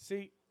Nampa.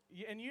 See,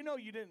 and you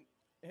didn't.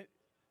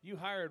 You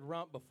hired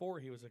Rump before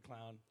he was a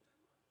clown.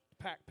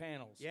 Pack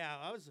panels. Yeah,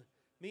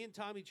 me and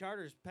Tommy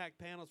Charters packed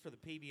panels for the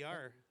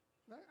PBR.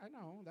 I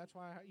know. That's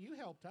why you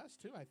helped us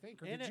too, I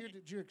think. Or And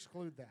did you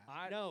exclude that?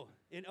 No,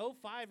 in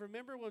 05,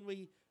 remember when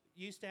we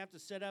used to have to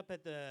set up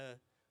at the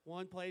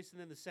one place and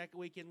then the second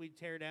weekend we'd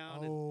tear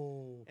down?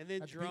 And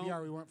then at Jerome.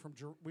 PBR,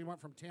 we went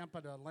from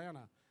Tampa to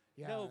Atlanta.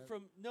 Yeah.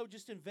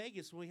 Just in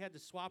Vegas when we had to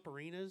swap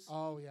arenas.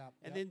 Oh yeah.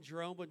 And yeah. then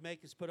Jerome would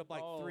make us put up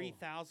like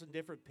 3,000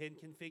 different pin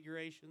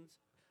configurations.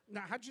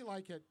 Now, how'd you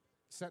like it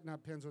setting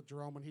up pins with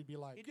Jerome when he'd be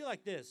like, He'd do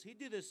like this. He'd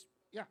do this.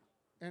 yeah,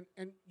 and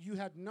you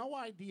had no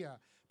idea,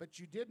 but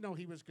you did know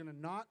he was going to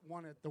not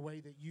want it the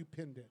way that you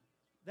pinned it.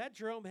 That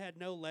Jerome had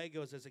no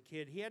Legos as a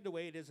kid. He had to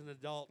wait as an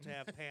adult to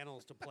have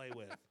panels to play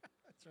with.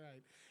 That's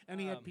right. And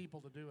he had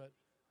people to do it.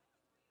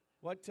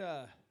 What?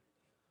 God,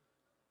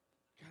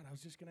 I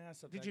was just gonna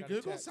ask something. Did I you got a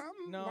Google text.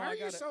 something? No, Why I are you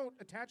got it so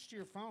attached to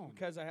your phone?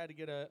 because I had to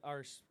get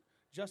our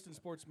Justin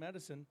Sports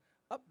Medicine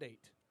update.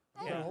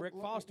 Oh, from well, Rick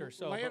Foster.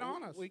 So lay it but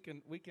on us. We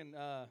can. Lay it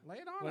on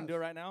Want us. to do it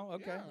right now?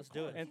 Okay, Yeah, Let's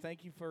do it. And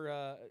thank you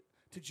for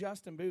to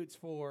Justin Boots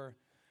for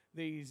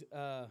these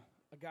a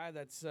guy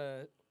that's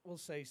we'll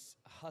say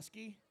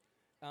husky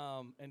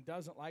and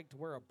doesn't like to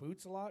wear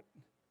boots a lot.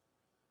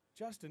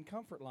 Justin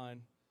Comfort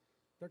Line,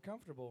 they're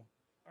comfortable.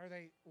 Are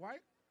they why?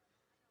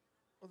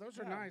 Well, those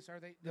are Yeah. nice. Are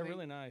they? They're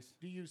really nice.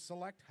 Do you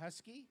select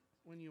husky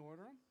when you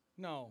order them?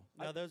 No,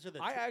 No, those are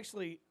the. I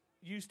actually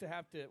used to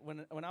have to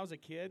when I was a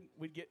kid,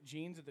 we'd get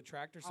jeans at the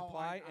Tractor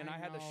Supply, and I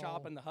had to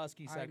shop know. in the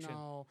husky section. I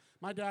know.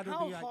 My dad would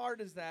How be like, hard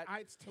is that?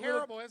 it's to look-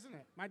 terrible, isn't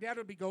it? My dad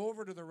would be go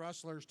over to the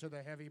Rustlers to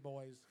the heavy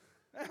boys.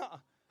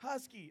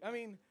 Husky. I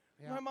mean,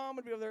 Yeah. my mom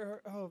would be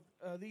over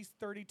there. These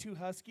 32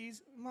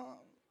 Huskies, Mom.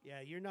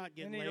 Yeah, you're not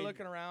getting And then laid. you're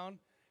looking around,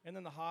 and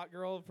then the hot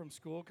girl from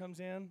school comes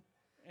in,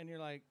 and you're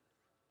like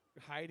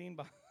hiding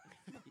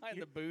behind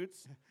the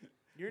boots.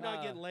 You're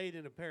not getting laid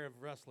in a pair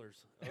of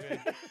rustlers.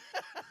 Okay?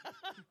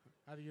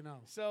 How do you know?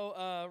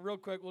 So, real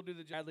quick, we'll do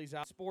the Bradley's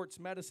out sports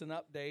medicine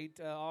update.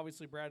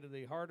 Obviously,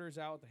 Bradley Harder's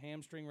out with the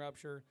hamstring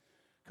rupture.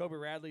 Kobe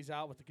Radley's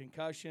out with the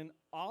concussion.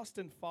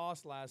 Austin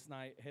Foss last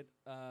night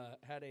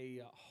had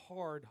a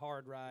hard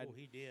ride. Oh,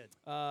 he did.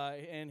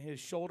 And his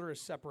shoulder is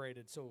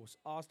separated, so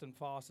Austin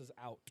Foss is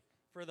out.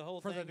 For the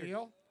whole For thing. the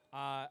deal?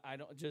 I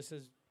don't just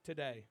as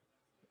today.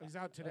 He's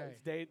out today.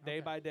 It's day Okay.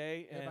 by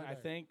day, and by I day.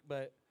 think,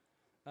 but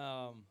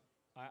I'm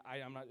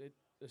not.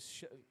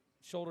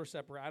 Shoulder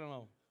separate. I don't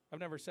know. I've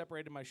never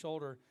separated my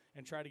shoulder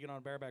and tried to get on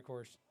a bareback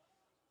horse.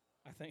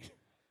 I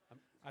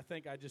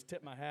think I just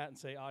tip my hat and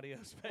say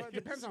adios. Well, it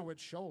Vegas. depends on which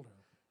shoulder,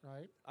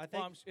 right? I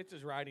think. Well, it's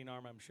his riding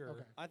arm, I'm sure.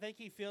 Okay. I think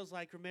he feels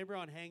like. Remember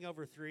on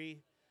Hangover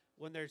 3,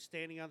 when they're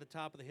standing on the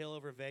top of the hill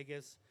over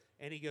Vegas,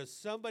 and he goes,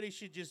 "Somebody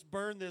should just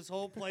burn this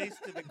whole place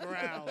to the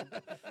ground."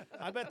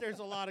 I bet there's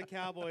a lot of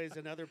cowboys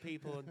and other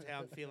people in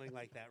town feeling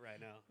like that right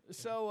now.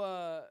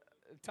 So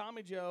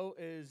Tommy Joe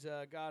is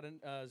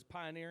is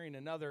pioneering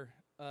another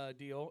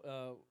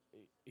deal.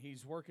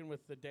 He's working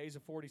with the Days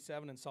of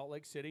 47 in Salt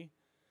Lake City.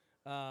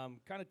 Kind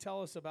of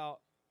tell us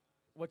about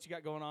what you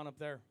got going on up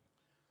there.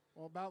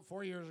 Well, about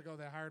 4 years ago,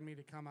 they hired me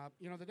to come up.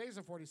 You know, the Days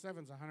of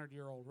 47 is a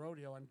 100-year-old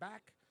rodeo, and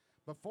back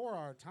before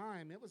our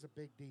time, it was a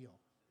big deal.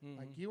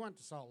 Like you went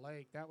to Salt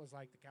Lake, that was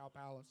like the Cow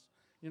Palace.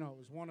 You know, it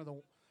was one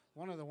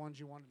of the ones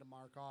you wanted to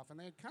mark off, and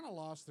they had kind of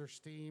lost their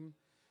steam.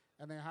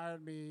 And they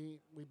hired me.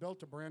 We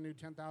built a brand new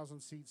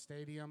 10,000-seat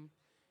stadium,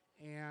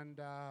 and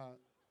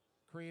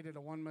created a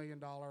 $1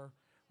 million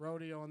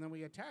rodeo, and then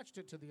we attached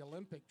it to the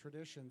Olympic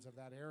traditions of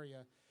that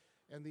area.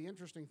 And the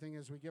interesting thing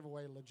is we give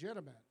away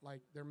legitimate,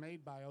 like they're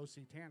made by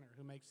O.C. Tanner,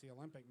 who makes the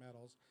Olympic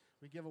medals.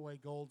 We give away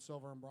gold,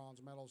 silver, and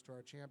bronze medals to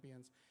our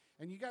champions.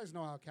 And you guys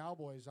know how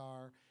cowboys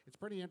are. It's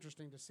pretty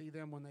interesting to see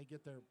them when they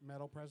get their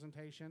medal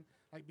presentation.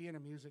 Like being a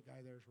music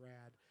guy there's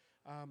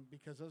rad,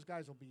 because those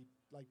guys will be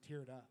like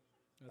teared up.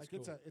 That's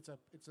Like cool.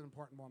 it's an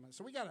important moment.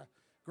 So we got a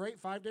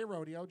great 5-day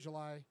rodeo,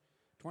 July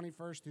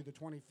 21st through the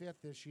 25th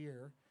this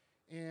year,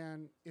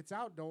 and it's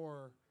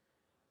outdoor.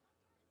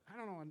 I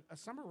don't know, a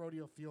summer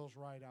rodeo feels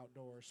right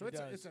outdoors. So It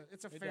it's does. a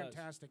It does.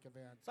 fantastic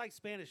event. It's like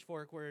Spanish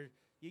Fork, where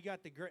you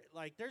got the great.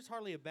 Like, there's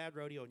hardly a bad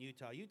rodeo in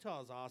Utah.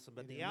 Utah is awesome,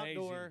 but It the is.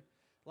 outdoor, Amazing.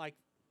 like,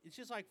 it's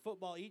just like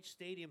football. Each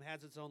stadium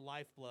has its own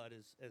lifeblood,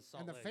 as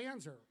Salt And the Lake,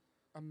 fans are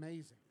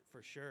amazing.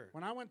 for sure.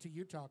 When I went to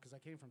Utah, because I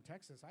came from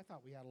Texas, I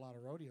thought we had a lot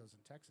of rodeos in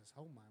Texas.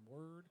 Oh, my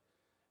word.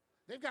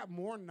 They've got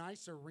more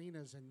nice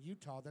arenas in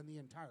Utah than the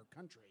entire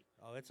country.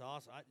 Oh, it's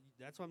awesome.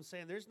 That's what I'm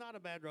saying. There's not a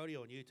bad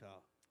rodeo in Utah.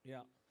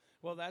 Yeah.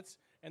 Well, that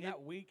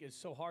week is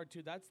so hard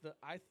too. That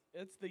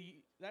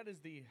is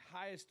the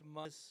highest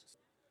month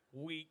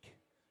week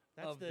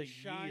That's of the the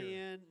Cheyenne,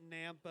 year.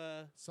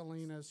 Nampa,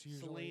 Salinas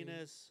usually.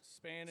 Salinas.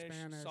 Spanish,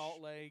 Spanish.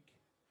 Salt Lake.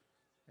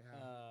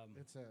 Yeah.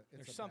 It's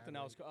There's a something bad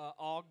else. week.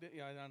 Ogden.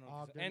 Yeah, I don't know.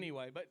 Ogden.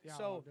 Anyway, but Yeah,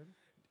 so Ogden.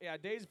 yeah,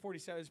 Days of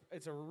 47.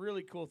 It's a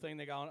really cool thing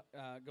they got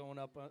going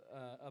up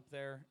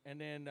there. And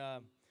then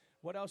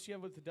what else you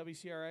have with the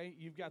WCRA?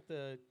 You've got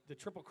the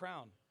Triple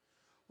Crown.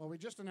 Well, we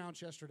just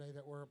announced yesterday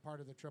that we're a part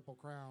of the Triple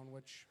Crown,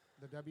 which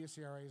the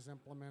WCRA has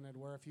implemented,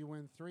 where if you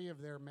win 3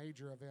 of their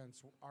major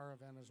events, our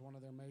event is one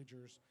of their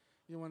majors,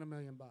 you win $1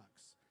 million.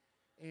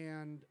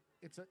 And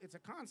it's a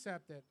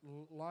concept that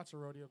lots of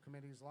rodeo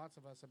committees, lots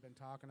of us have been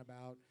talking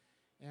about.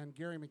 And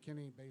Gary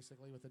McKinney,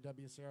 basically, with the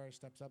WCRA,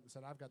 steps up and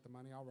said, I've got the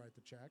money, I'll write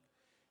the check.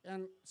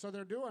 And so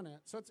they're doing it.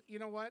 So it's, you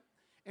know what?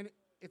 And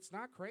it's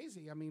not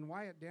crazy. I mean,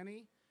 Wyatt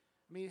Denny,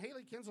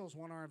 Haley Kinsel's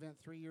won our event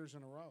 3 years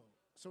in a row.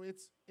 So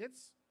it's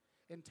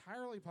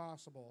entirely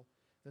possible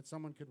that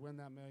someone could win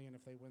that $1 million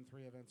if they win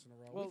 3 events in a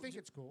row. Well, we think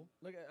it's cool.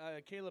 Look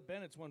at Caleb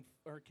Bennett's one,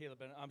 or Caleb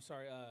Bennett. I'm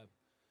sorry,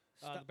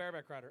 the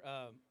bareback rider.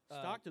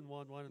 Stockton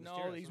won one in the No,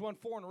 Steers. he's won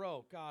 4 in a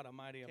row. God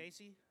Almighty.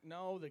 Casey?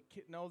 No,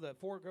 the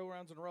 4 go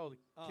rounds in a row. The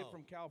kid Oh.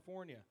 from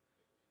California.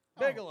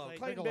 Oh, Bigelow, Clayton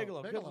Clayton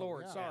Bigelow. Bigelow. Good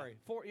Lord, yeah. sorry.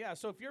 4. Yeah,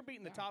 so if you're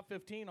beating the Yeah. top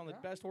 15 on the Yeah.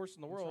 best horse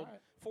in the That's world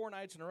right. 4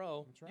 nights in a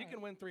row, That's you right.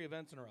 can win 3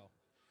 events in a row.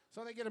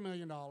 So they get $1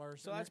 million.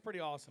 So that's pretty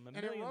awesome. and $1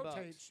 it million rotates.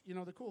 bucks. You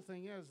know, the cool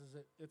thing is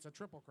it's a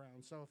triple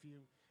crown. So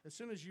as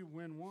soon as you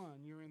win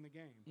one, you're in the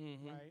game,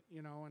 Mhm. right?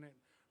 You know, and it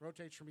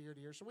rotates from year to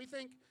year. So we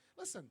think,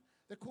 listen,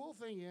 the cool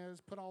thing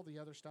is, put all the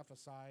other stuff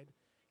aside.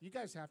 You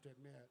guys have to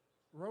admit,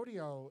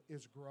 rodeo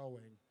is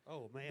growing.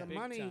 Oh, The man. Big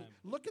money. time.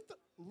 Look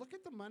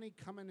at the money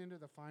coming into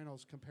the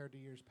finals compared to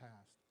years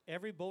past.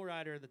 Every bull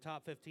rider in the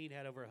top 15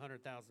 had over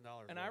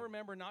 $100,000. And I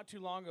remember not too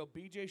long ago,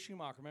 B.J.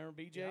 Schumacher. Remember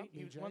B.J.? Yeah,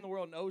 He BJ. won the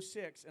world in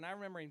 06. And I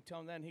remember him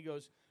telling then, he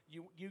goes,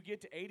 you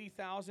get to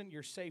 80,000,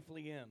 you're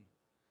safely in.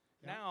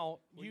 Yeah. Now,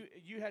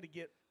 you had to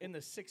get in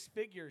the 6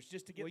 figures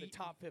just to get the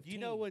top 15. You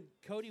know, when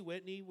Cody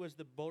Whitney was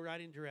the bull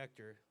riding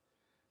director,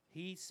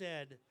 he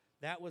said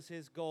that was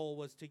his goal,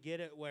 was to get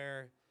it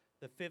where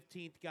the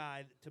 15th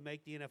guy to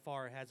make the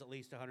NFR has at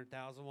least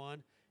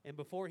 100,001. And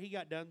before he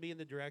got done being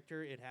the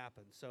director, it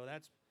happened. So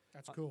that's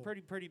cool.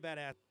 pretty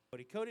badass.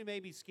 Cody may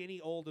be skinny,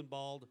 old, and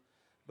bald,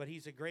 but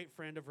he's a great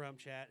friend of Rum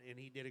Chat, and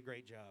he did a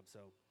great job. So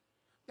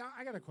Now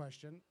I got a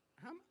question.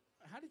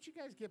 How did you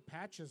guys get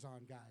patches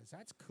on guys?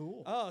 That's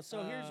cool.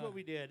 so here's what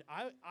we did.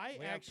 I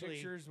we have actually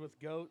pictures with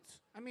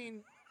goats. I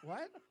mean,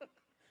 what?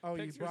 Oh,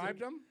 you Pictures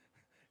bribed of- them?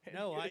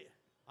 no,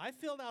 I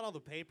filled out all the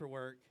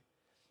paperwork,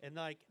 and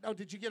like Oh,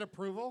 did you get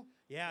approval?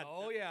 yeah.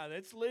 Oh, yeah,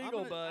 that's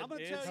legal, bud. I'm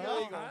gonna It's tell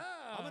y'all. legal.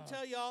 I'm gonna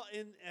tell y'all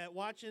in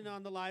watching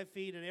on the live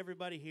feed and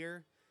everybody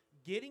here,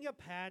 getting a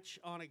patch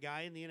on a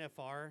guy in the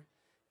NFR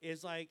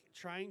is like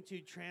trying to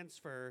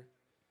transfer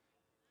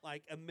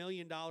like $1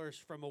 million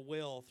from a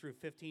will through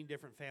 15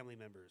 different family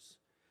members.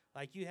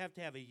 Like you have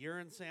to have a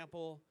urine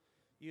sample,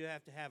 you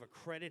have to have a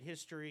credit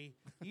history.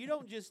 You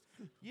don't just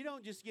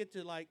get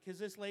to like, because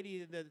this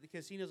lady in the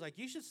casino's like,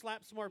 you should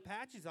slap some more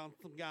patches on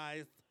some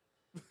guys.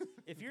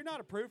 If you're not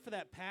approved for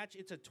that patch,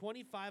 it's a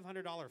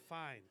 $2,500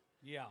 fine.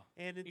 Yeah.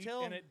 And And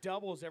until it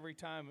doubles every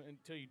time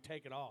until you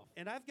take it off.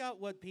 and I've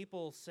got what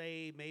people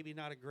say maybe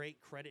not a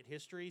great credit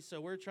history, so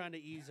we're trying to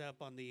ease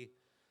up on the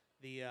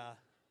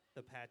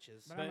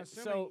patches. But But- I'm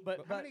assuming. so- but-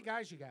 how but- many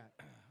guys you got?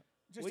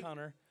 Just We-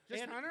 Hunter.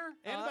 Just And- Hunter?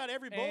 And about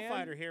every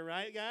bullfighter and- here,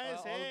 right, guys?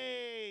 all-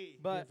 Hey.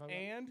 But Yeah,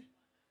 and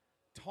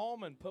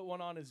Tallman put one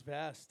on his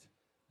vest.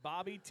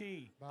 Bobby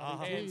T. Bobby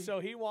Uh-huh. And T. so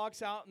he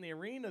walks out in the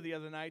arena the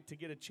other night to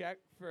get a check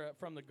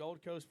from the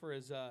Gold Coast for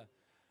his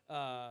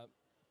Bob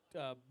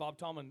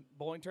Tallman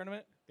bowling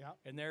tournament. Yeah.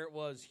 And there it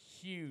was,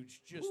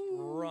 huge, just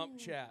rump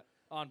chat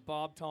on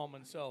Bob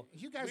Tallman. So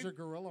You guys we- are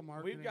guerrilla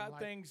marketing. we've got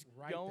like, things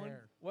right going.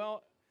 there.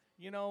 Well,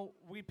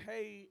 we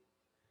pay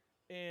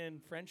in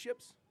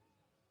friendships,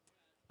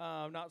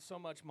 not so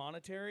much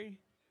monetary,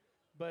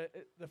 but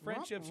the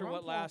friendships are what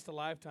rump last a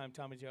lifetime,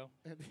 Tommy Joe.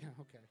 Yeah,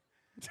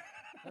 okay.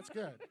 That's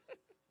good.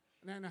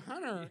 And then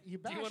Hunter, you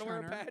bash Do you want to wear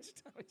a Hunter. patch,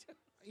 Tommy Joe?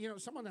 You know,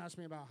 someone asked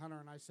me about Hunter,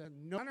 and I said,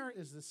 no, Hunter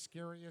is the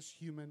scariest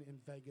human in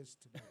Vegas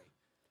today.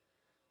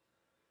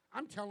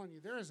 I'm telling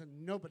you, there isn't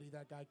nobody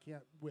that guy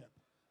can't whip.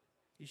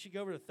 You should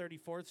go over to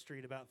 34th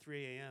Street about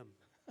 3 a.m.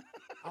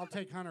 I'll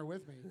take Hunter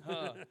with me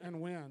and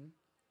win.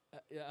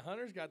 Yeah,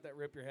 Hunter's got that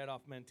rip your head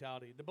off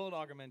mentality, the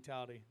bulldogger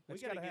mentality. We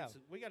That's gotta gotta have.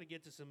 we got to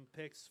get to some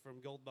picks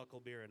from Gold Buckle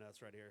Beer and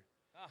us right here.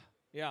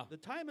 Yeah. The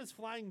time is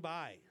flying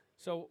by.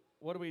 So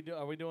what do we do?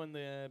 Are we doing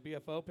the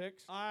BFO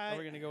picks? Or are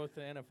we going to go with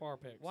the NFR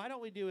picks? Why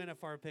don't we do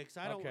NFR picks?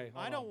 I don't. Okay,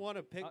 hold I don't on. want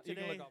to pick You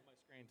today. can look off my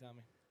screen,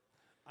 Tommy.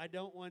 I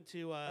don't want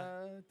to.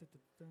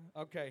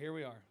 Okay, here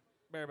we are.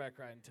 Bareback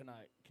riding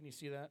tonight. Can you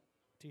see that,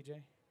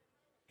 TJ?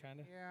 Kind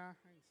of. Yeah, I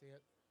can see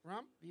it.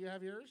 Rump, do you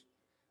have yours?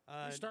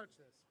 Who starts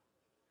this?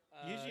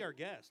 Usually our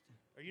guest.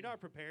 Are you not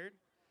prepared?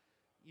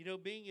 You know,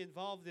 being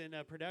involved in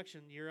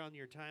production, you're on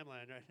your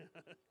timeline, right?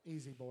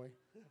 Easy, boy.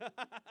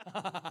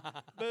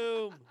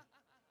 Boom.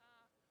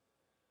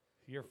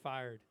 You're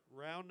fired.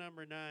 Round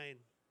number 9.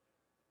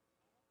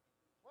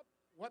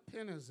 What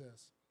pin is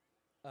this?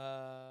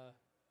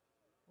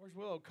 Where's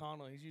Will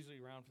O'Connell? He's usually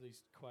around for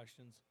these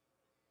questions.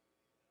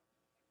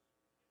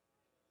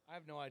 I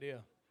have no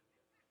idea.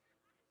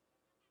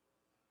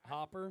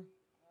 Hopper?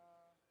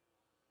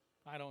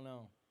 I don't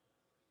know.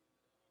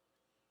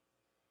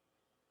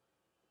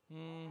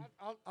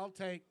 I'll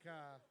take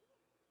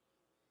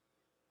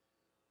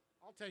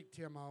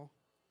Timo.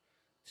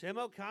 Tim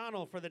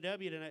O'Connell for the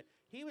W tonight.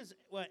 He was,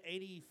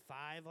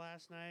 85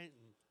 last night?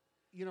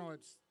 You know,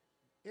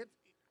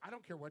 I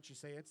don't care what you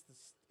say.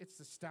 It's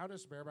the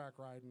stoutest bareback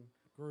riding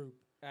group.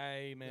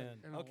 Amen.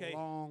 In Okay. a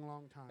long,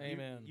 long time.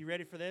 Amen. You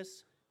ready for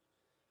this?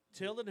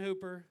 Tilden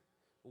Hooper,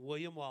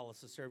 William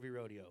Wallace of Survey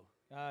Rodeo.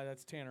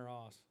 That's Tanner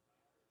Ross.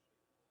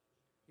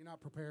 You're not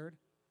prepared?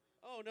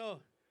 Oh, no.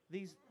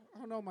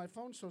 Oh no, my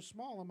phone's so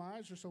small and my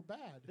eyes are so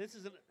bad. This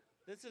is an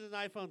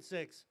iPhone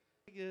 6.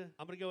 I'm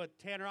going to go with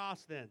Tanner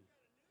Ross then.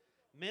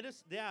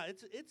 Yeah,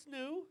 it's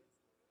new.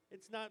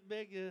 It's not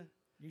big.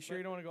 You sure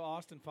you don't want to go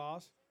Austin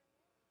Foss?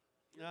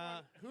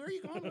 Who are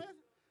you going with?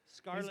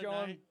 Scarlet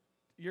Knight.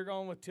 You're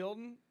going with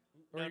Tilden,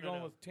 or No, you're no, going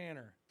no. with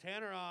Tanner?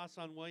 Tanner Ross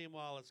on William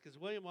Wallace, because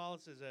William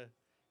Wallace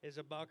is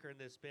a bucker in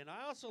this spin.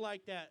 I also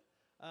like that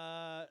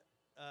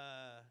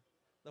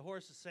the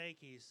horse of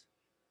Sankey's,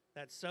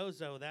 that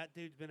Sozo. That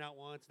dude's been out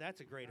once. That's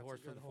a great That's a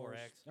horse for good the horse.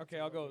 4X. Okay,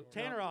 I'll go.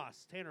 Tanner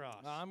Ross. Tanner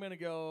Ross. I'm going to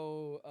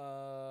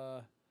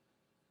go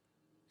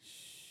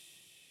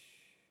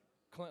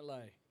Clint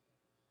Lay.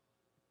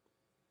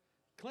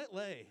 Clint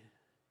Lay.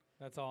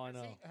 That's all I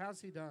know.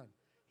 How's he done?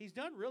 He's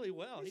done really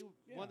well. He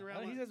won the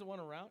round. He hasn't won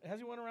a round. Has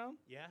he won a round?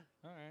 Yeah.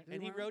 All right. Did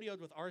And he he win?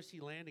 rodeoed with R.C.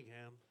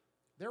 Landingham.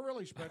 They're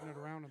really spreading it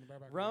around in the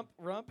bareback.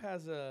 Rump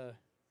has a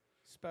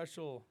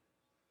special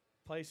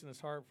place in his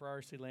heart for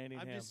R.C.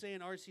 Landingham. I'm just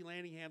saying R.C.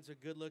 Landingham's a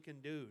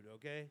good-looking dude,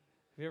 okay?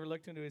 Have you ever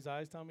looked into his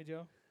eyes, Tommy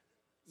Joe?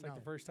 It's like No.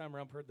 the first time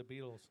Rump heard the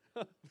Beatles.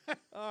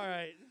 All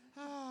right.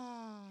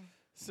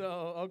 So,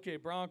 okay,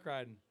 bronc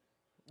riding.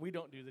 We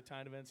don't do the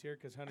timed events here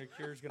because Hunter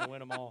Cure is going to win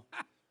them all.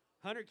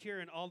 Hunter Cure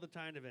in all the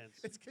timed events.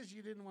 It's because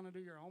you didn't want to do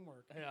your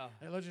homework. Yeah.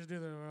 Hey, let's just do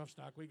the rough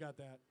stock. We got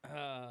that.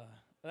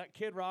 That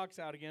Kid Rock's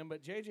out again,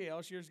 but J.J.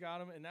 Elshear's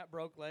got him, and that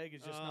broke leg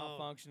is just not Oh.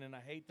 functioning.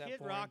 I hate that Kid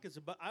for Rock him. is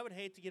I would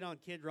hate to get on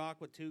Kid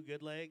Rock with 2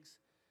 good legs,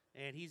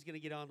 and he's going to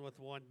get on with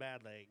 1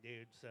 bad leg,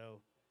 dude.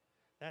 So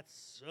that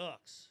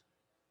sucks.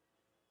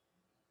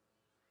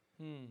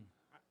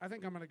 I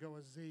think I'm going to go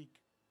with Zeke.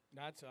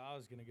 That's what I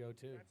was going to go,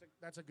 too.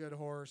 That's a good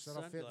horse.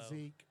 That'll fit Sunglow.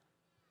 Zeke.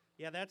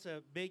 Yeah, that's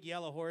a big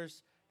yellow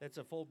horse. That's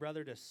a full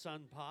brother to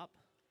Sun Pop.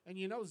 And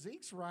you know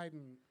Zeke's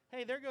riding.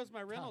 Hey, there goes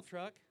my rental Tough.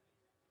 truck.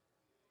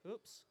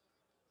 Oops.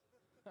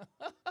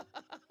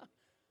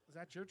 Is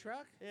that your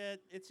truck?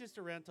 It's just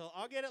a rental.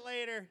 I'll get it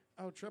later.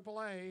 Oh,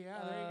 AAA. Yeah,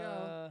 there you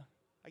go.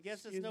 I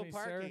guess it's excuse no me, sir.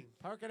 parking.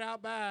 Park it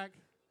out back.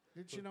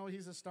 Didn't you know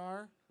he's a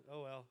star?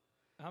 Oh, well.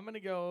 I'm going to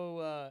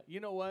go, you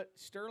know what?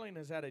 Sterling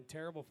has had a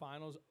terrible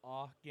finals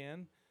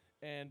again,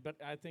 but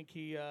I think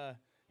he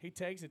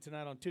takes it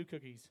tonight on 2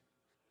 cookies.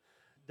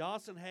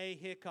 Dawson Hay,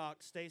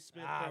 Hickok, State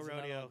Smith That's Pro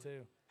another Rodeo. one,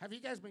 too. Have you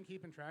guys been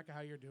keeping track of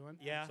how you're doing?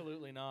 Yeah,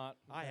 Absolutely not.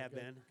 I have Good,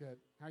 been. Good.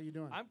 How you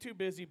doing? I'm too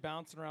busy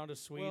bouncing around to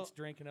suites, Well,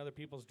 drinking other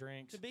people's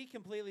drinks. To be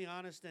completely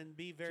honest and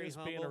be very just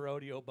humble. being a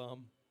rodeo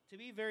bum. To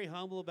be very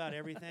humble about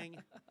everything,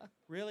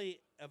 really,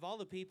 of all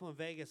the people in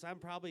Vegas, I'm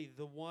probably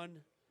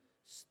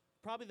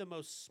probably the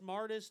most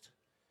smartest,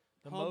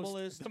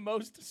 humblest. The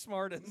most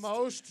smartest.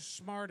 Most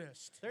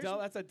smartest. There's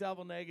That's a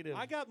double negative.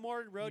 I got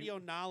more rodeo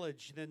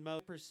knowledge than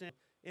most percent.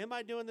 Am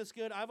I doing this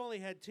good? I've only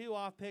had 2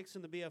 off picks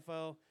in the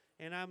BFO,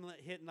 and I'm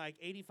hitting like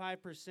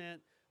 85%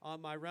 on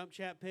my Rump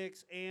Chat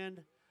picks,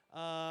 and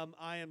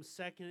I am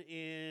second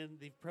in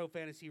the Pro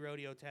Fantasy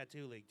Rodeo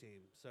Tattoo League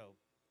team. So,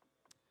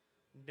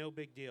 no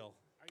big deal.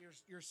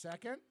 You're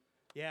second?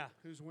 Yeah.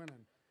 Who's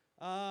winning?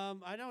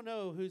 I don't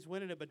know who's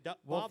winning it, but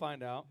We'll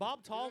find out.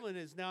 Bob Tallman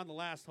is now in the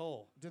last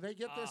hole. Do they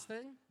get this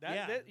thing? You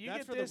that's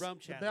get for this, the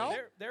Rump Chat. belt? League.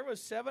 There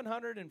was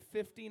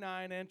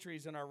 759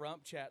 entries in our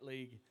Rump Chat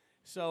League.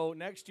 So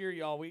next year,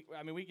 y'all, we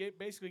get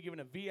basically given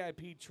a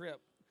VIP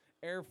trip,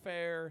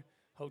 airfare,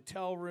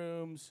 hotel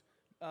rooms,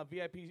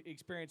 VIP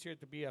experience here at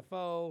the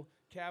BFO,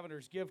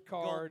 Cavender's gift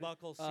card, Gold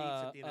buckle seats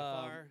at the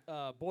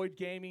NFR. Boyd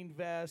Gaming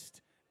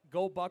vest,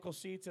 gold buckle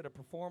seats at a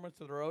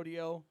performance of the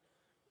rodeo,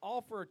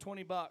 all for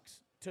 $20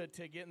 to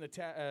get in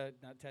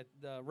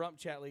the Rump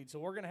Chat League. So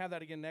we're gonna have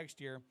that again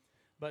next year.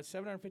 But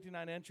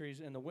 759 entries,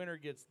 and the winner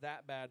gets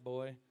that bad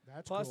boy,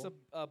 That's plus cool.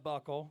 a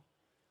buckle,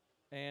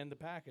 and the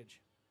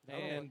package,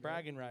 That'll and look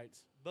bragging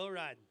rights. Bull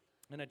riding.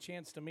 and a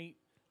chance to meet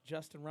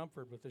Justin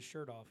Rumford with his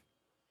shirt off.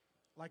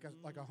 Like a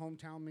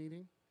hometown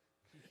meeting.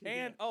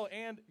 And Took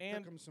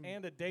 'em some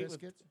and a date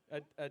biscuits.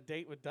 with a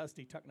date with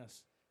Dusty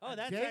Tuckness. Oh,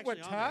 that's Date actually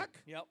with on there. Tuck?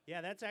 Yep.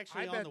 Yeah, that's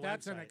actually I on bet the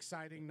that's website. an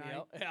exciting night.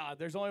 Yep. Yeah.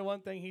 There's only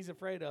one thing he's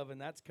afraid of, and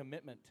that's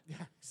commitment. Yeah,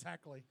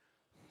 exactly.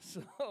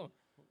 So,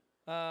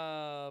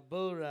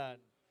 bull ride.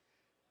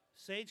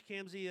 Sage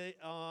Kimsey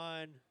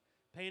on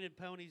Painted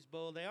Ponies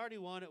Bull. They already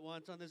won it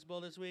once on this bull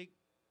this week.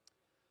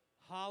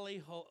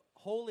 Holy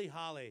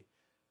Holly.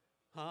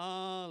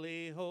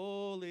 Holly,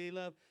 holy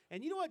love.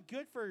 And you know what?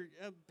 Good for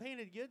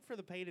good for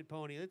the painted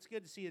pony. It's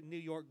good to see a New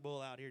York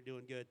bull out here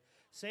doing good.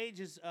 Sage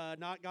has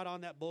not got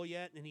on that bull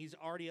yet, and he's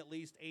already at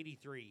least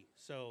 83.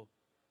 So,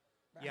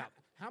 yeah.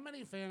 How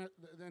many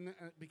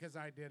because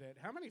I did it.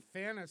 How many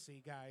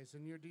fantasy guys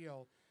in your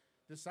deal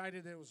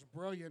decided it was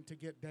brilliant to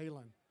get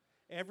Dalen,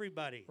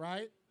 Everybody.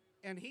 right?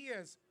 And he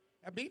is,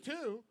 me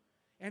too,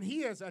 and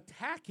he is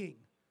attacking.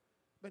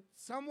 But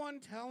someone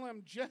tell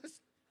him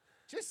just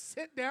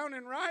sit down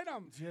and ride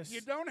them. Just-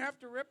 You don't have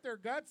to rip their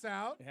guts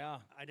out. Yeah.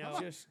 I know.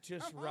 Just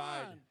Come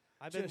ride. on.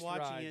 I've been Just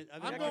watching ride. it.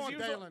 I'm Yeah, 'cause going he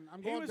was- Dalen. I'm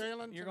he going was-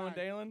 Dalen. You're going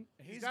tonight. Dalen?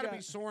 He's got to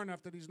be sore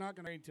enough that he's not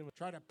going to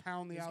try to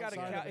pound the He's outside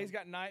got of him. he's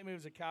got night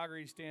moves at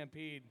Calgary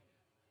Stampede,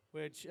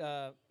 which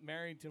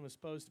Marrington was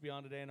supposed to be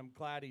on today, and I'm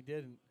glad he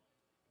didn't.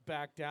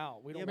 Backed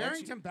out. We don't want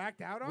Barrington backed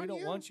out you. on We don't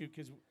you? want you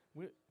because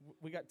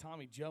we got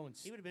Tommy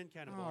Jones, He would have been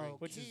kind of boring. Oh,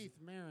 Which is- Keith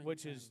Marrington.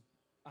 which is,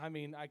 I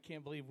mean, I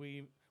can't believe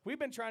we've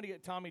been trying to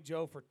get Tommy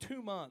Joe for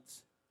 2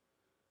 months,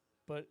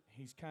 but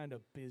he's kind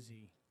of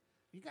busy.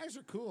 You guys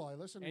are cool. I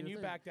listen to And your you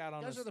thing. backed out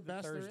on You guys us are the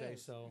best Thursday, there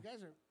is. so You guys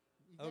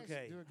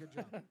Okay. do a good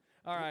job.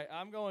 all right.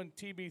 I'm going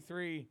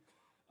TB3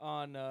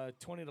 on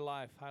 20 to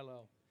life, high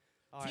low.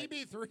 All right.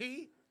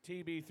 TB3,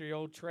 TB3,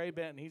 old Trey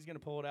Benton, he's going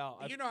to pull it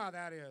out. you know how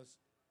that is.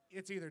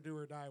 It's either do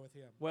or die with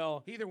him.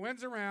 Well, He either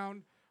wins a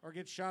round or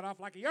gets shot off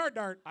like a yard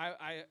dart.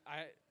 I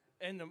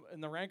in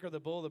the ranker of the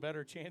bull, the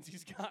better chance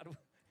he's got.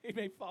 He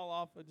may fall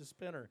off with the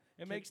spinner.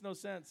 It makes no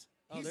sense.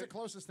 He's the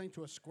closest thing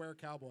to a square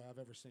cowboy I've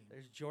ever seen.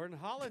 There's Jordan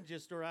Holland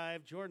just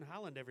arrived. Jordan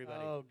Holland,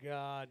 everybody. Oh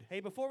God.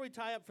 Hey, before we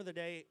tie up for the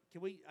day,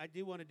 I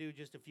do want to do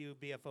just a few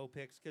BFO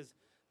picks because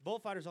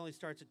Bullfighters only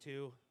starts at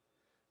 2.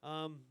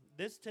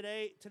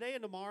 Today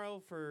and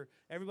tomorrow for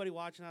everybody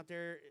watching out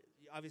there.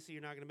 Obviously,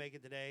 you're not going to make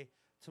it today.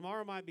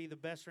 Tomorrow might be the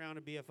best round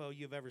of BFO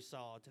you've ever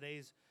saw.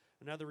 Today's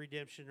another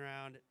redemption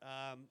round.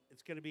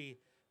 It's going to be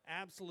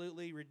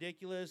absolutely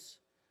ridiculous.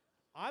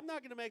 I'm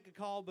not going to make a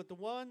call, but the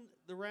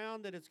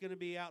round that it's going to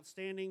be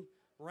outstanding,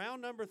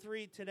 round number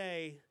 3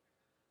 today,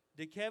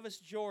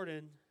 DeKevis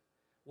Jordan,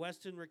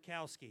 Weston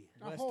Rakowski.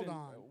 Now, hold Weston-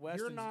 on. You're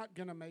Weston's- not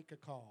going to make a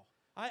call.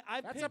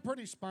 I That's picked, a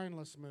pretty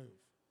spineless move.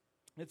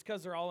 It's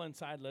because they're all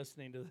inside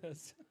listening to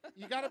this.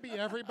 You got to be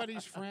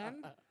everybody's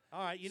friend.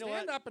 all right, you know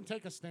Stand what? up and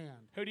take a stand.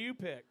 Who do you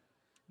pick?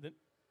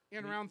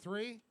 In round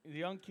 3, The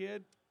young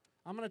kid?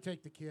 I'm going to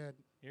take the kid.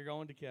 You're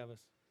going to Kevis.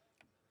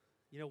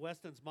 You know,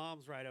 Weston's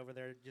mom's right over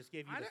there. Just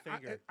gave you the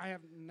finger. I have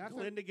nothing.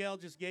 Linda Gale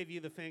just gave you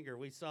the finger.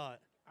 We saw it.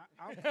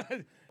 I'll,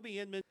 Toby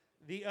Inman.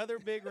 The other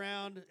big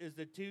round is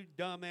the 2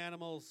 dumb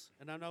animals,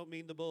 and I don't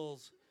mean the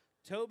bulls.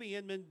 Toby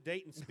Inman,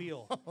 Dayton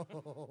Spiel.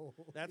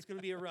 That's going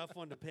to be a rough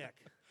one to pick.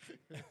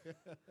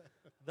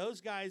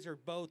 Those guys are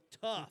both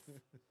tough.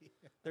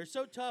 They're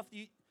so tough.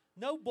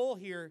 No bull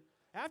here.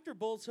 After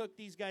bulls hook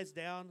these guys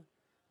down,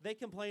 they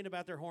complain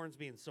about their horns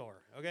being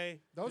sore,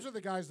 okay? those are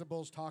the guys the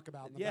Bulls talk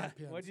about in the Yeah. back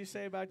pins. What'd you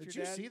say about Did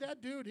your you dad? see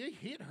that dude?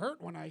 It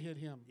hurt when I hit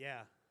him.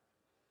 Yeah.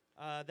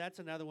 That's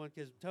another one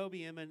because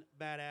Toby Inman,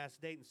 badass.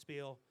 Dayton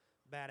Spiel,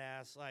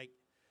 badass. Like,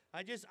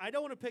 I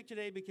don't want to pick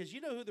today because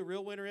you know who the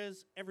real winner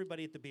is?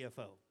 Everybody at the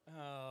BFO.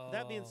 Oh.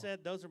 That being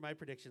said, those are my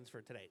predictions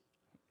for today.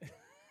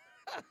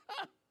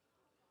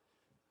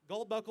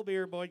 Gold Buckle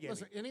Beer, Boyd Gaming.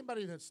 Listen,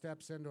 anybody that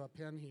steps into a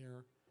pen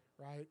here,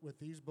 right, with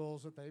these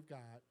bulls that they've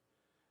got,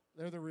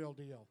 they're the real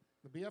deal.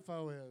 The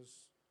BFO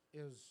is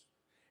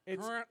It's-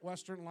 current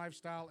Western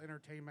lifestyle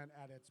entertainment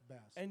at its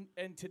best. And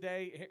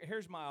today,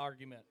 here's my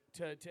argument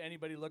to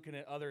anybody looking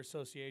at other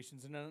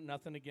associations, and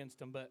nothing against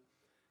them, but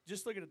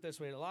just look at it this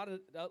way: a lot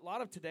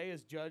of today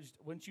is judged,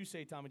 wouldn't you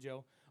say, Tommy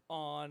Joe,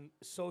 on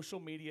social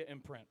media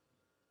imprint.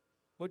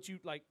 What you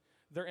like,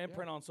 their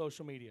imprint on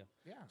social media.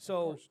 yeah, of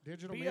So course.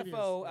 Digital media is-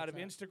 BFO out of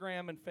that's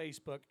Instagram and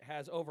Facebook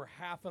has over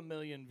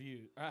 500,000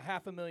 views,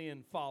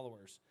 500,000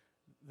 followers.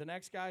 The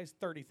next guy's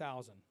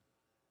 30,000.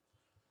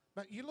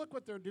 But you look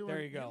what they're doing.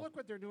 There you go. look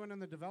what they're doing in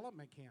the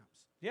development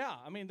camps. Yeah,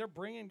 I mean they're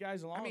bringing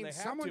guys along. I mean, they have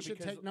someone to should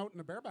because take note in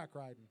the bareback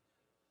riding,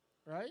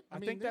 right? I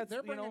mean, think that's, they're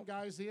you bringing know-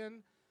 guys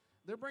in.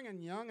 They're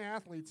bringing young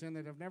athletes in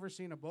that have never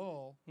seen a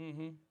bull,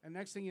 Mm-hmm. and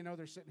next thing you know,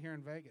 they're sitting here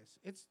in Vegas.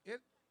 It's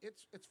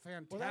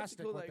fantastic Well, that's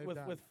cool. what Like they've with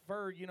done. with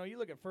Ferg, you know, you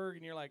look at Ferg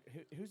and you're like,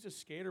 who's this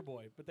skater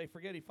boy? But they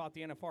forget he fought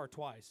the NFR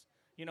twice.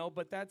 You know,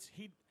 but that's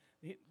he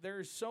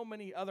there's so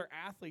many other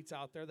athletes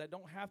out there that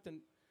don't have to.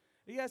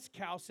 Yes,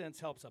 Cow Sense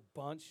helps a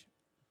bunch,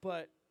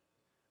 but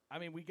I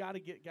mean, we got to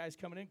get guys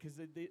coming in because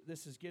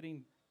this is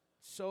getting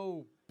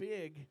so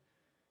big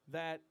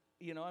that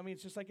I mean,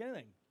 it's just like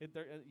anything.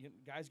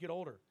 Guys get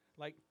older.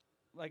 Like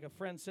like a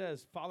friend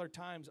says, Father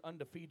Time's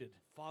undefeated.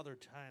 Father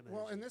Time.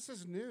 Well, and this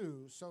is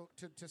new. So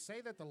to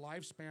say that the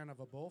lifespan of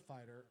a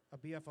bullfighter, a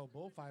BFO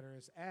bullfighter,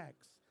 is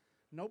X,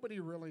 nobody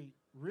really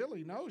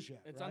knows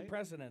yet. It's right?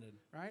 unprecedented.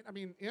 Right? I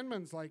mean,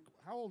 Inman's like,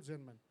 how old's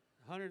Inman?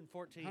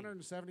 114.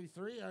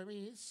 173. I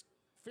mean, he's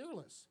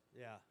fearless.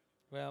 Yeah.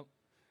 Well,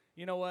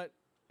 you know what?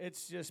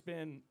 It's just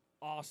been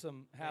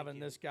awesome having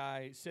you. this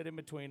guy sit in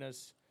between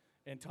us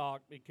and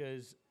talk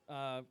because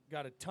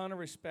got a ton of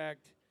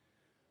respect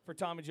for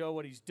Tommy Joe,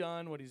 what he's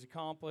done, what he's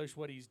accomplished,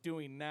 what he's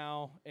doing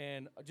now,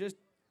 and just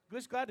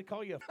glad to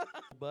call you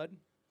a bud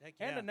Heck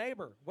and yeah. a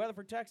neighbor,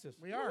 Weatherford, Texas.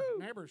 We are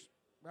Woo! neighbors.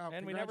 Wow,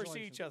 And we never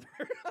see each other.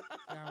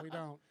 Yeah, we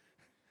don't.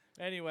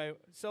 Anyway,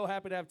 so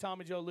happy to have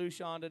Tommy Joe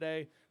Lucia on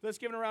today. Let's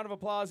give him a round of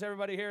applause,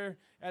 everybody here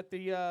at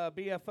the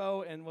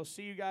BFO, and we'll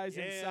see you guys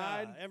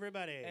inside.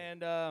 Everybody.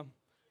 And,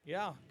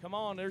 yeah, come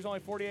on. There's only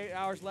 48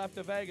 hours left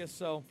to Vegas,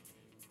 so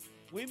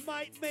we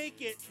might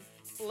make it.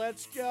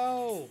 let's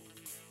go.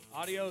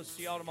 Adios.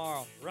 See y'all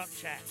tomorrow.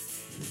 Rough chat.